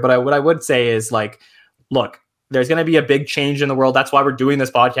politics here, but what I would say is, like, look, there's going to be a big change in the world. That's why we're doing this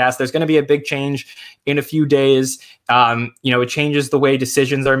podcast. There's going to be a big change in a few days. It changes the way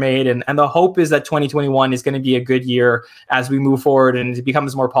decisions are made. And the hope is that 2021 is going to be a good year as we move forward and it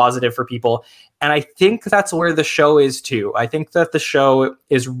becomes more positive for people. And I think that's where the show is too. I think that the show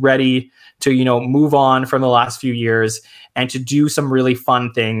is ready to, move on from the last few years and to do some really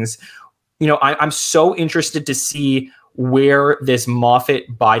fun things. I'm so interested to see where this Moffat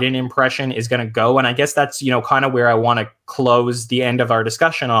Biden impression is going to go. And I guess that's, kind of where I want to close the end of our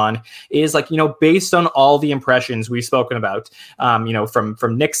discussion on, is like, based on all the impressions we've spoken about, from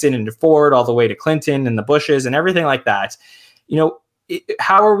Nixon and Ford all the way to Clinton and the Bushes and everything like that,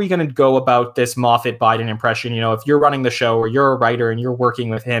 how are we going to go about this Moffat Biden impression? If you're running the show or you're a writer and you're working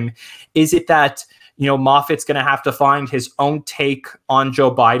with him, is it that, Moffat's going to have to find his own take on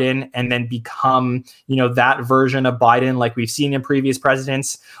Joe Biden and then become, that version of Biden like we've seen in previous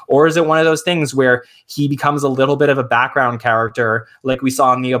presidents? Or is it one of those things where he becomes a little bit of a background character like we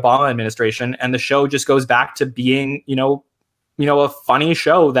saw in the Obama administration, and the show just goes back to being, a funny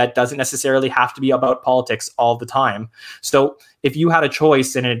show that doesn't necessarily have to be about politics all the time? So if you had a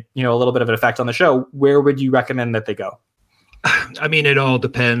choice and a little bit of an effect on the show, where would you recommend that they go? I mean, it all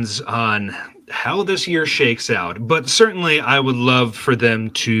depends on how this year shakes out, but certainly I would love for them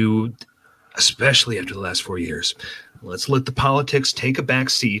to, especially after the last 4 years, let's let the politics take a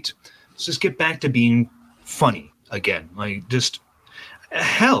back seat. Let's just get back to being funny again. Like, just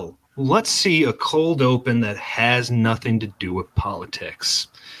hell, let's see a cold open that has nothing to do with politics.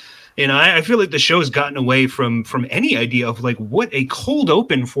 I feel like the show's gotten away from any idea of like what a cold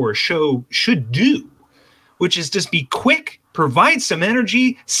open for a show should do, which is just be quick, provide some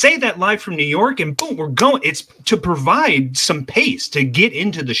energy, say that live from New York, and boom, we're going. It's to provide some pace to get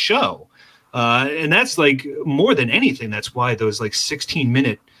into the show. And that's like more than anything. That's why those like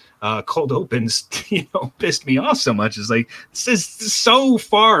 16-minute cold opens, pissed me off so much. Is like, this is so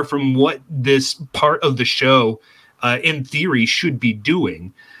far from what this part of the show, in theory, should be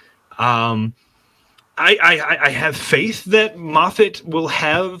doing. I have faith that Moffat will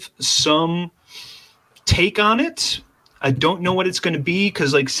have some take on it. I don't know what it's going to be,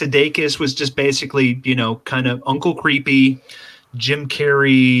 because like Sudeikis was just basically, kind of Uncle Creepy. Jim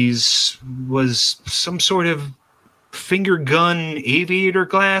Carrey's was some sort of finger gun aviator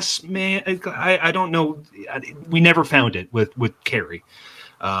glass man. I don't know. We never found it with Carrey.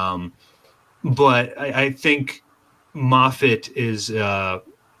 But I think Moffat is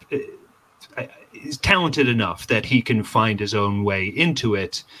talented enough that he can find his own way into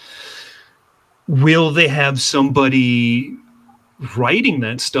it. Will they have somebody writing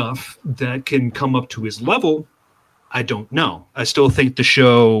that stuff that can come up to his level? I don't know. I still think the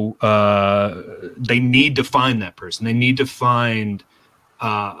show, they need to find that person. They need to find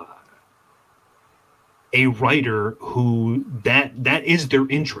a writer who that is their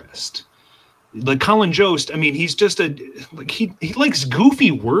interest. Like Colin Jost, I mean, he's just he likes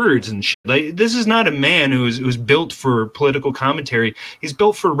goofy words and shit. Like, this is not a man who's built for political commentary. He's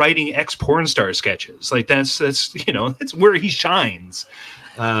built for writing ex-porn star sketches. Like that's that's where he shines.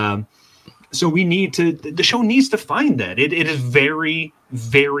 So the show needs to find that. It is very,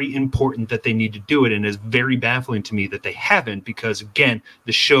 very important that they need to do it, and it's very baffling to me that they haven't, because again,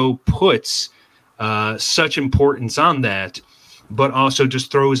 the show puts such importance on that, but also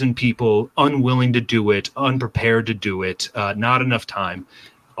just throws in people unwilling to do it, unprepared to do it, not enough time,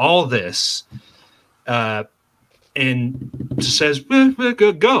 all this, and says,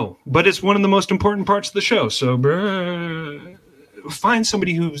 go. But it's one of the most important parts of the show. So find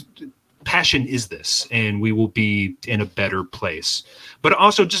somebody whose passion is this, and we will be in a better place. But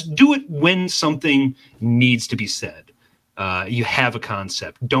also just do it when something needs to be said. You have a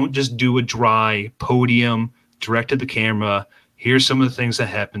concept. Don't just do a dry podium, direct to the camera. Here's some of the things that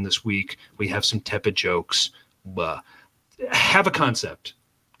happened this week. We have some tepid jokes. Have a concept.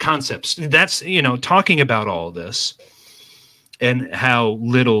 Concepts. That's, talking about all this and how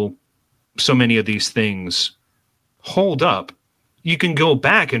little so many of these things hold up. You can go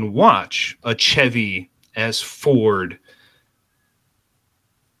back and watch a Chevy as Ford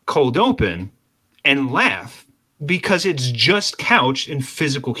cold open and laugh because it's just couched in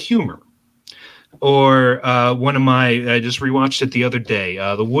physical humor. Or I just rewatched it the other day,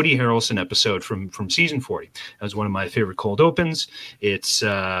 the Woody Harrelson episode from season 40. That was one of my favorite cold opens. It's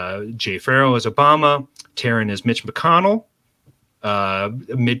Jay Farrell as Obama, Taryn as Mitch McConnell.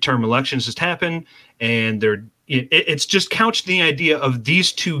 Midterm elections just happened, and it's just couched in the idea of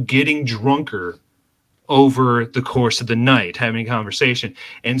these two getting drunker over the course of the night, having a conversation.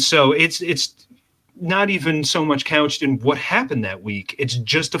 And so it's not even so much couched in what happened that week. It's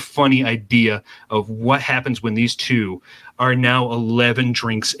just a funny idea of what happens when these two are now 11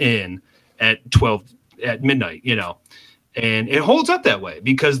 drinks in at midnight, and it holds up that way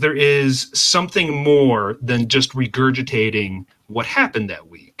because there is something more than just regurgitating what happened that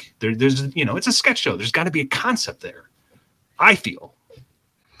week. There's it's a sketch show. There's got to be a concept there, I feel.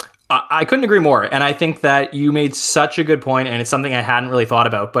 I couldn't agree more. And I think that you made such a good point, and it's something I hadn't really thought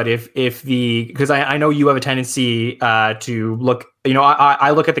about. But because I know you have a tendency to look,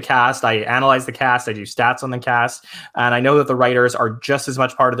 I look at the cast, I analyze the cast, I do stats on the cast, and I know that the writers are just as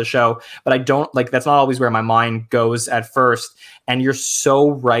much part of the show, but I don't that's not always where my mind goes at first. And you're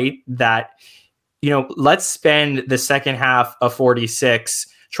so right that, let's spend the second half of 46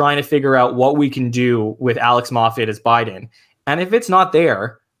 trying to figure out what we can do with Alex Moffat as Biden. And if it's not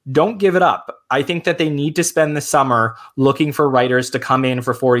there, don't give it up. I think that they need to spend the summer looking for writers to come in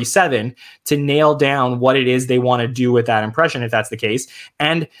for 47 to nail down what it is they want to do with that impression, if that's the case.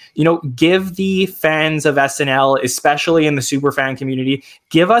 And, give the fans of SNL, especially in the super fan community,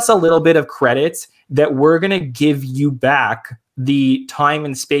 give us a little bit of credit that we're going to give you back the time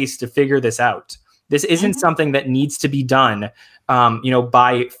and space to figure this out. This isn't something that needs to be done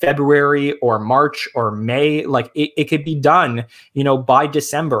by February or March or May. Like it could be done, by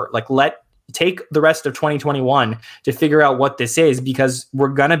December. Take the rest of 2021 to figure out what this is, because we're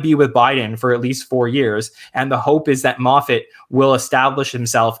going to be with Biden for at least 4 years. And the hope is that Moffat will establish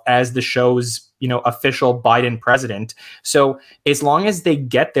himself as the show's, official Biden president. So as long as they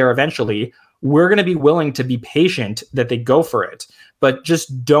get there eventually, we're going to be willing to be patient that they go for it, but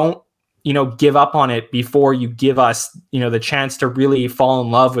just don't, give up on it before you give us, the chance to really fall in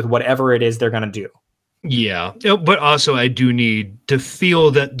love with whatever it is they're going to do. Yeah. But also I do need to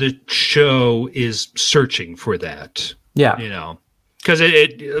feel that the show is searching for that. Yeah. Because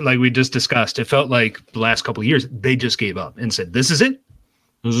it like we just discussed, it felt like the last couple of years, they just gave up and said, this is it.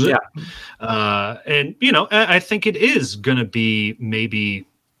 This is it. And, I think it is going to be maybe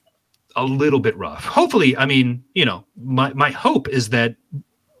a little bit rough. Hopefully, my hope is that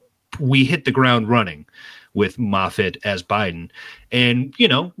we hit the ground running with Moffat as Biden. And,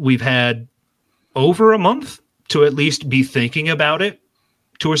 we've had over a month to at least be thinking about it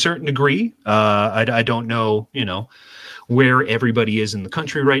to a certain degree. I don't know, where everybody is in the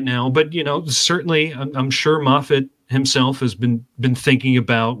country right now, but, certainly I'm sure Moffat himself has been thinking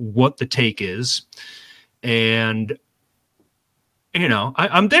about what the take is. And,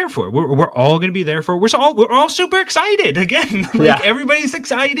 I'm there for it. We're all going to be there for it. We're all super excited again. Everybody's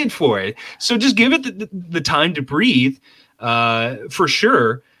excited for it. So just give it the time to breathe, for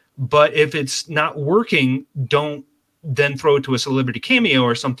sure. But if it's not working, don't then throw it to a celebrity cameo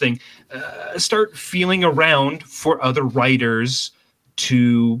or something. Start feeling around for other writers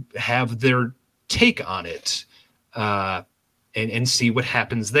to have their take on it, and see what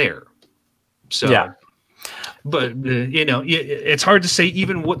happens there. So. Yeah. But, it's hard to say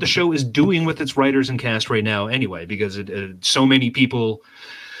even what the show is doing with its writers and cast right now anyway, because so many people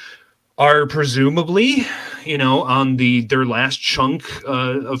are presumably, on their last chunk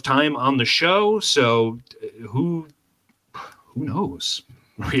of time on the show. So who knows?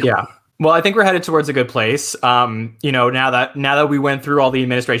 Really? Yeah. Well, I think we're headed towards a good place. Now that we went through all the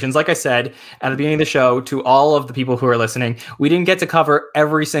administrations, like I said at the beginning of the show, to all of the people who are listening, we didn't get to cover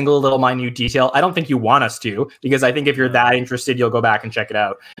every single little minute detail. I don't think you want us to, because I think if you're that interested, you'll go back and check it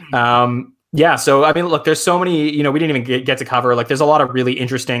out. Yeah. So, I mean, look, there's so many, we didn't even get to cover, like, there's a lot of really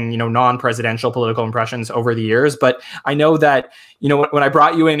interesting, non-presidential political impressions over the years. But I know that, when I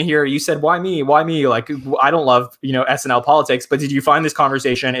brought you in here, you said, why me? Why me? Like, I don't love, SNL politics. But did you find this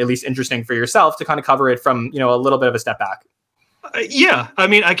conversation at least interesting for yourself to kind of cover it from, a little bit of a step back? Yeah. I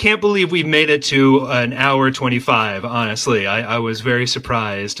mean, I can't believe we made it to an hour 25. Honestly, I was very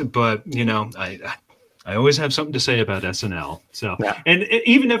surprised. But, I always have something to say about SNL. So, yeah. And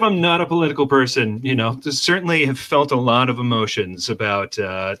even if I'm not a political person, certainly have felt a lot of emotions about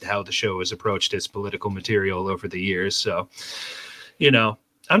how the show has approached its political material over the years. So,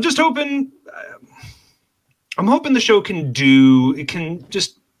 I'm just hoping, the show can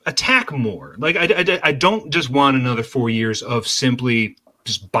just attack more. Like, I don't just want another 4 years of simply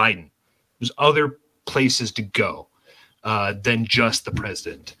just Biden. There's other places to go than just the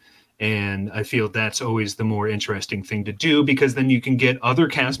president. And I feel that's always the more interesting thing to do, because then you can get other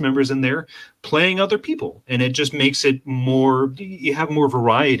cast members in there playing other people. And it just makes it more, you have more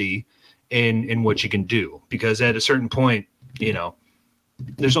variety in what you can do. Because at a certain point,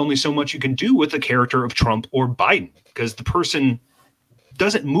 there's only so much you can do with the character of Trump or Biden, because the person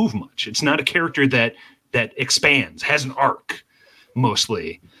doesn't move much. It's not a character that expands, has an arc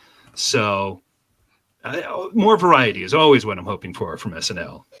mostly. So more variety is always what I'm hoping for from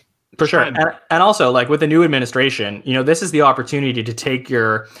SNL. For sure. And also, like, with the new administration, this is the opportunity to take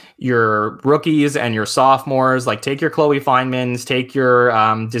your rookies and your sophomores, like, take your Chloe Finemans, take your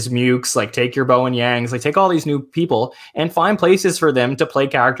Dismukes, like, take your Bowen Yangs, like, take all these new people and find places for them to play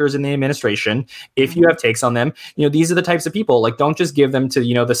characters in the administration. If you have takes on them, these are the types of people. Like, don't just give them to,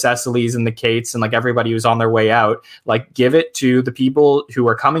 the Cecilys and the Kates and, like, everybody who's on their way out. Like, give it to the people who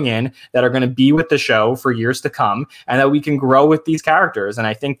are coming in that are going to be with the show for years to come, and that we can grow with these characters. And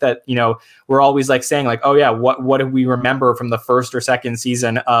I think that, we're always, like, saying, like, oh yeah, what do we remember from the first or second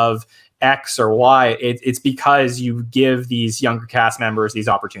season of X or Y? It's because you give these younger cast members these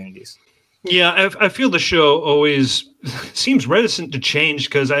opportunities. Yeah, I feel the show always seems reticent to change,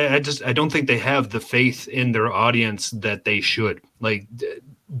 because I don't think they have the faith in their audience that they should. Like,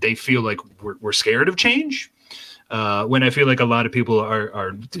 they feel like we're scared of change, when I feel like a lot of people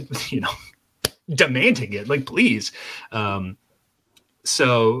are demanding it. Like, please.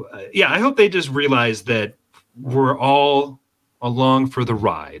 So, I hope they just realize that we're all along for the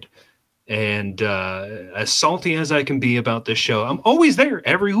ride. And as salty as I can be about this show, I'm always there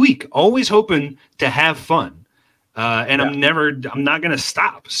every week, always hoping to have fun. And I'm not going to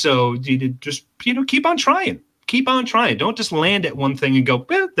stop. So you just, keep on trying. Keep on trying. Don't just land at one thing and go,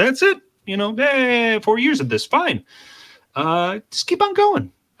 that's it. 4 years of this, fine. Just keep on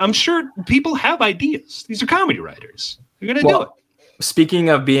going. I'm sure people have ideas. These are comedy writers. They're going to do it. Speaking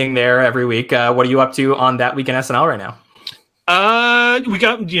of being there every week, what are you up to on That Week in SNL right now? We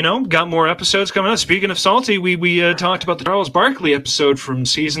got more episodes coming up. Speaking of salty, we talked about the Charles Barkley episode from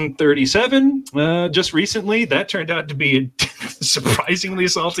season 37 just recently. That turned out to be a surprisingly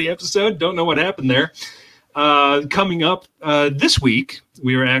salty episode. Don't know what happened there. Coming up this week,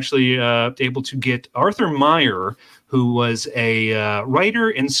 we were actually able to get Arthur Meyer, who was a writer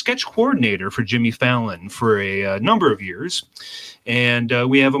and sketch coordinator for Jimmy Fallon for a number of years. And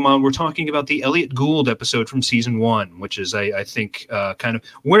we have him on. We're talking about the Elliot Gould episode from season 1, which is, I think, kind of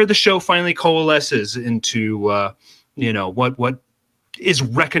where the show finally coalesces into, what is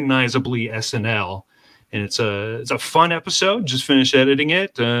recognizably SNL. And it's a fun episode. Just finished editing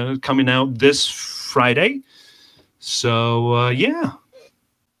it, coming out this Friday. So, yeah.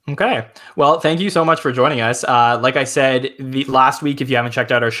 Okay. Well, thank you so much for joining us. Like I said, last week, if you haven't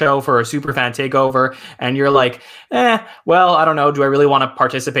checked out our show for a Superfan Takeover and you're like, well, I don't know, do I really want to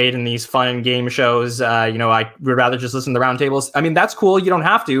participate in these fun game shows? I would rather just listen to the roundtables. I mean, that's cool. You don't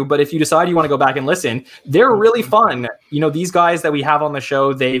have to. But if you decide you want to go back and listen, they're really fun. These guys that we have on the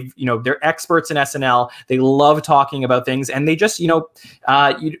show, they're experts in SNL. They love talking about things. And they just,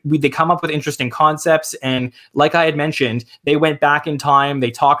 they come up with interesting concepts. And like I had mentioned, they went back in time.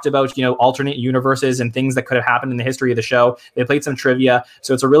 They talked about, alternate universes and things that could have happened in the history of the show. They played some trivia.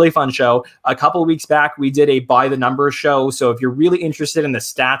 So it's a really fun show. A couple of weeks back, we did a by the numbers show. So if you're really interested in the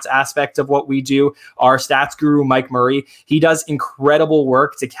stats aspect of what we do, our stats guru, Mike Murray, he does incredible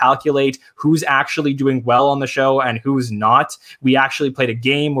work to calculate who's actually doing well on the show and who's who's not. We actually played a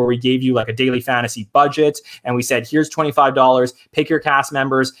game where we gave you like a daily fantasy budget, and we said, here's $25, pick your cast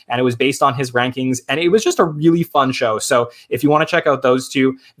members, and it was based on his rankings, and it was just a really fun show. So if you want to check out those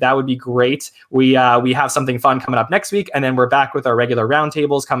two, that would be great. We have something fun coming up next week, and then we're back with our regular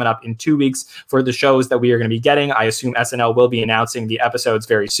roundtables coming up in 2 weeks for the shows that we are going to be getting. I assume SNL will be announcing the episodes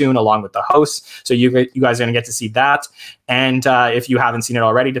very soon, along with the hosts. So you guys are going to get to see that. And if you haven't seen it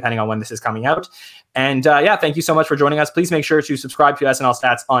already, depending on when this is coming out. And thank you so much for joining us. Please make sure to subscribe to SNL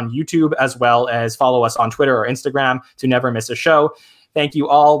Stats on YouTube, as well as follow us on Twitter or Instagram to never miss a show. Thank you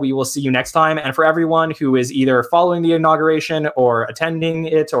all. We will see you next time. And for everyone who is either following the inauguration or attending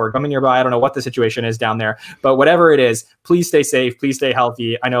it or coming nearby, I don't know what the situation is down there, but whatever it is, please stay safe. Please stay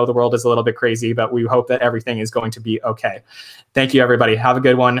healthy. I know the world is a little bit crazy, but we hope that everything is going to be okay. Thank you, everybody. Have a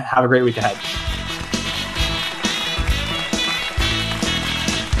good one. Have a great week ahead.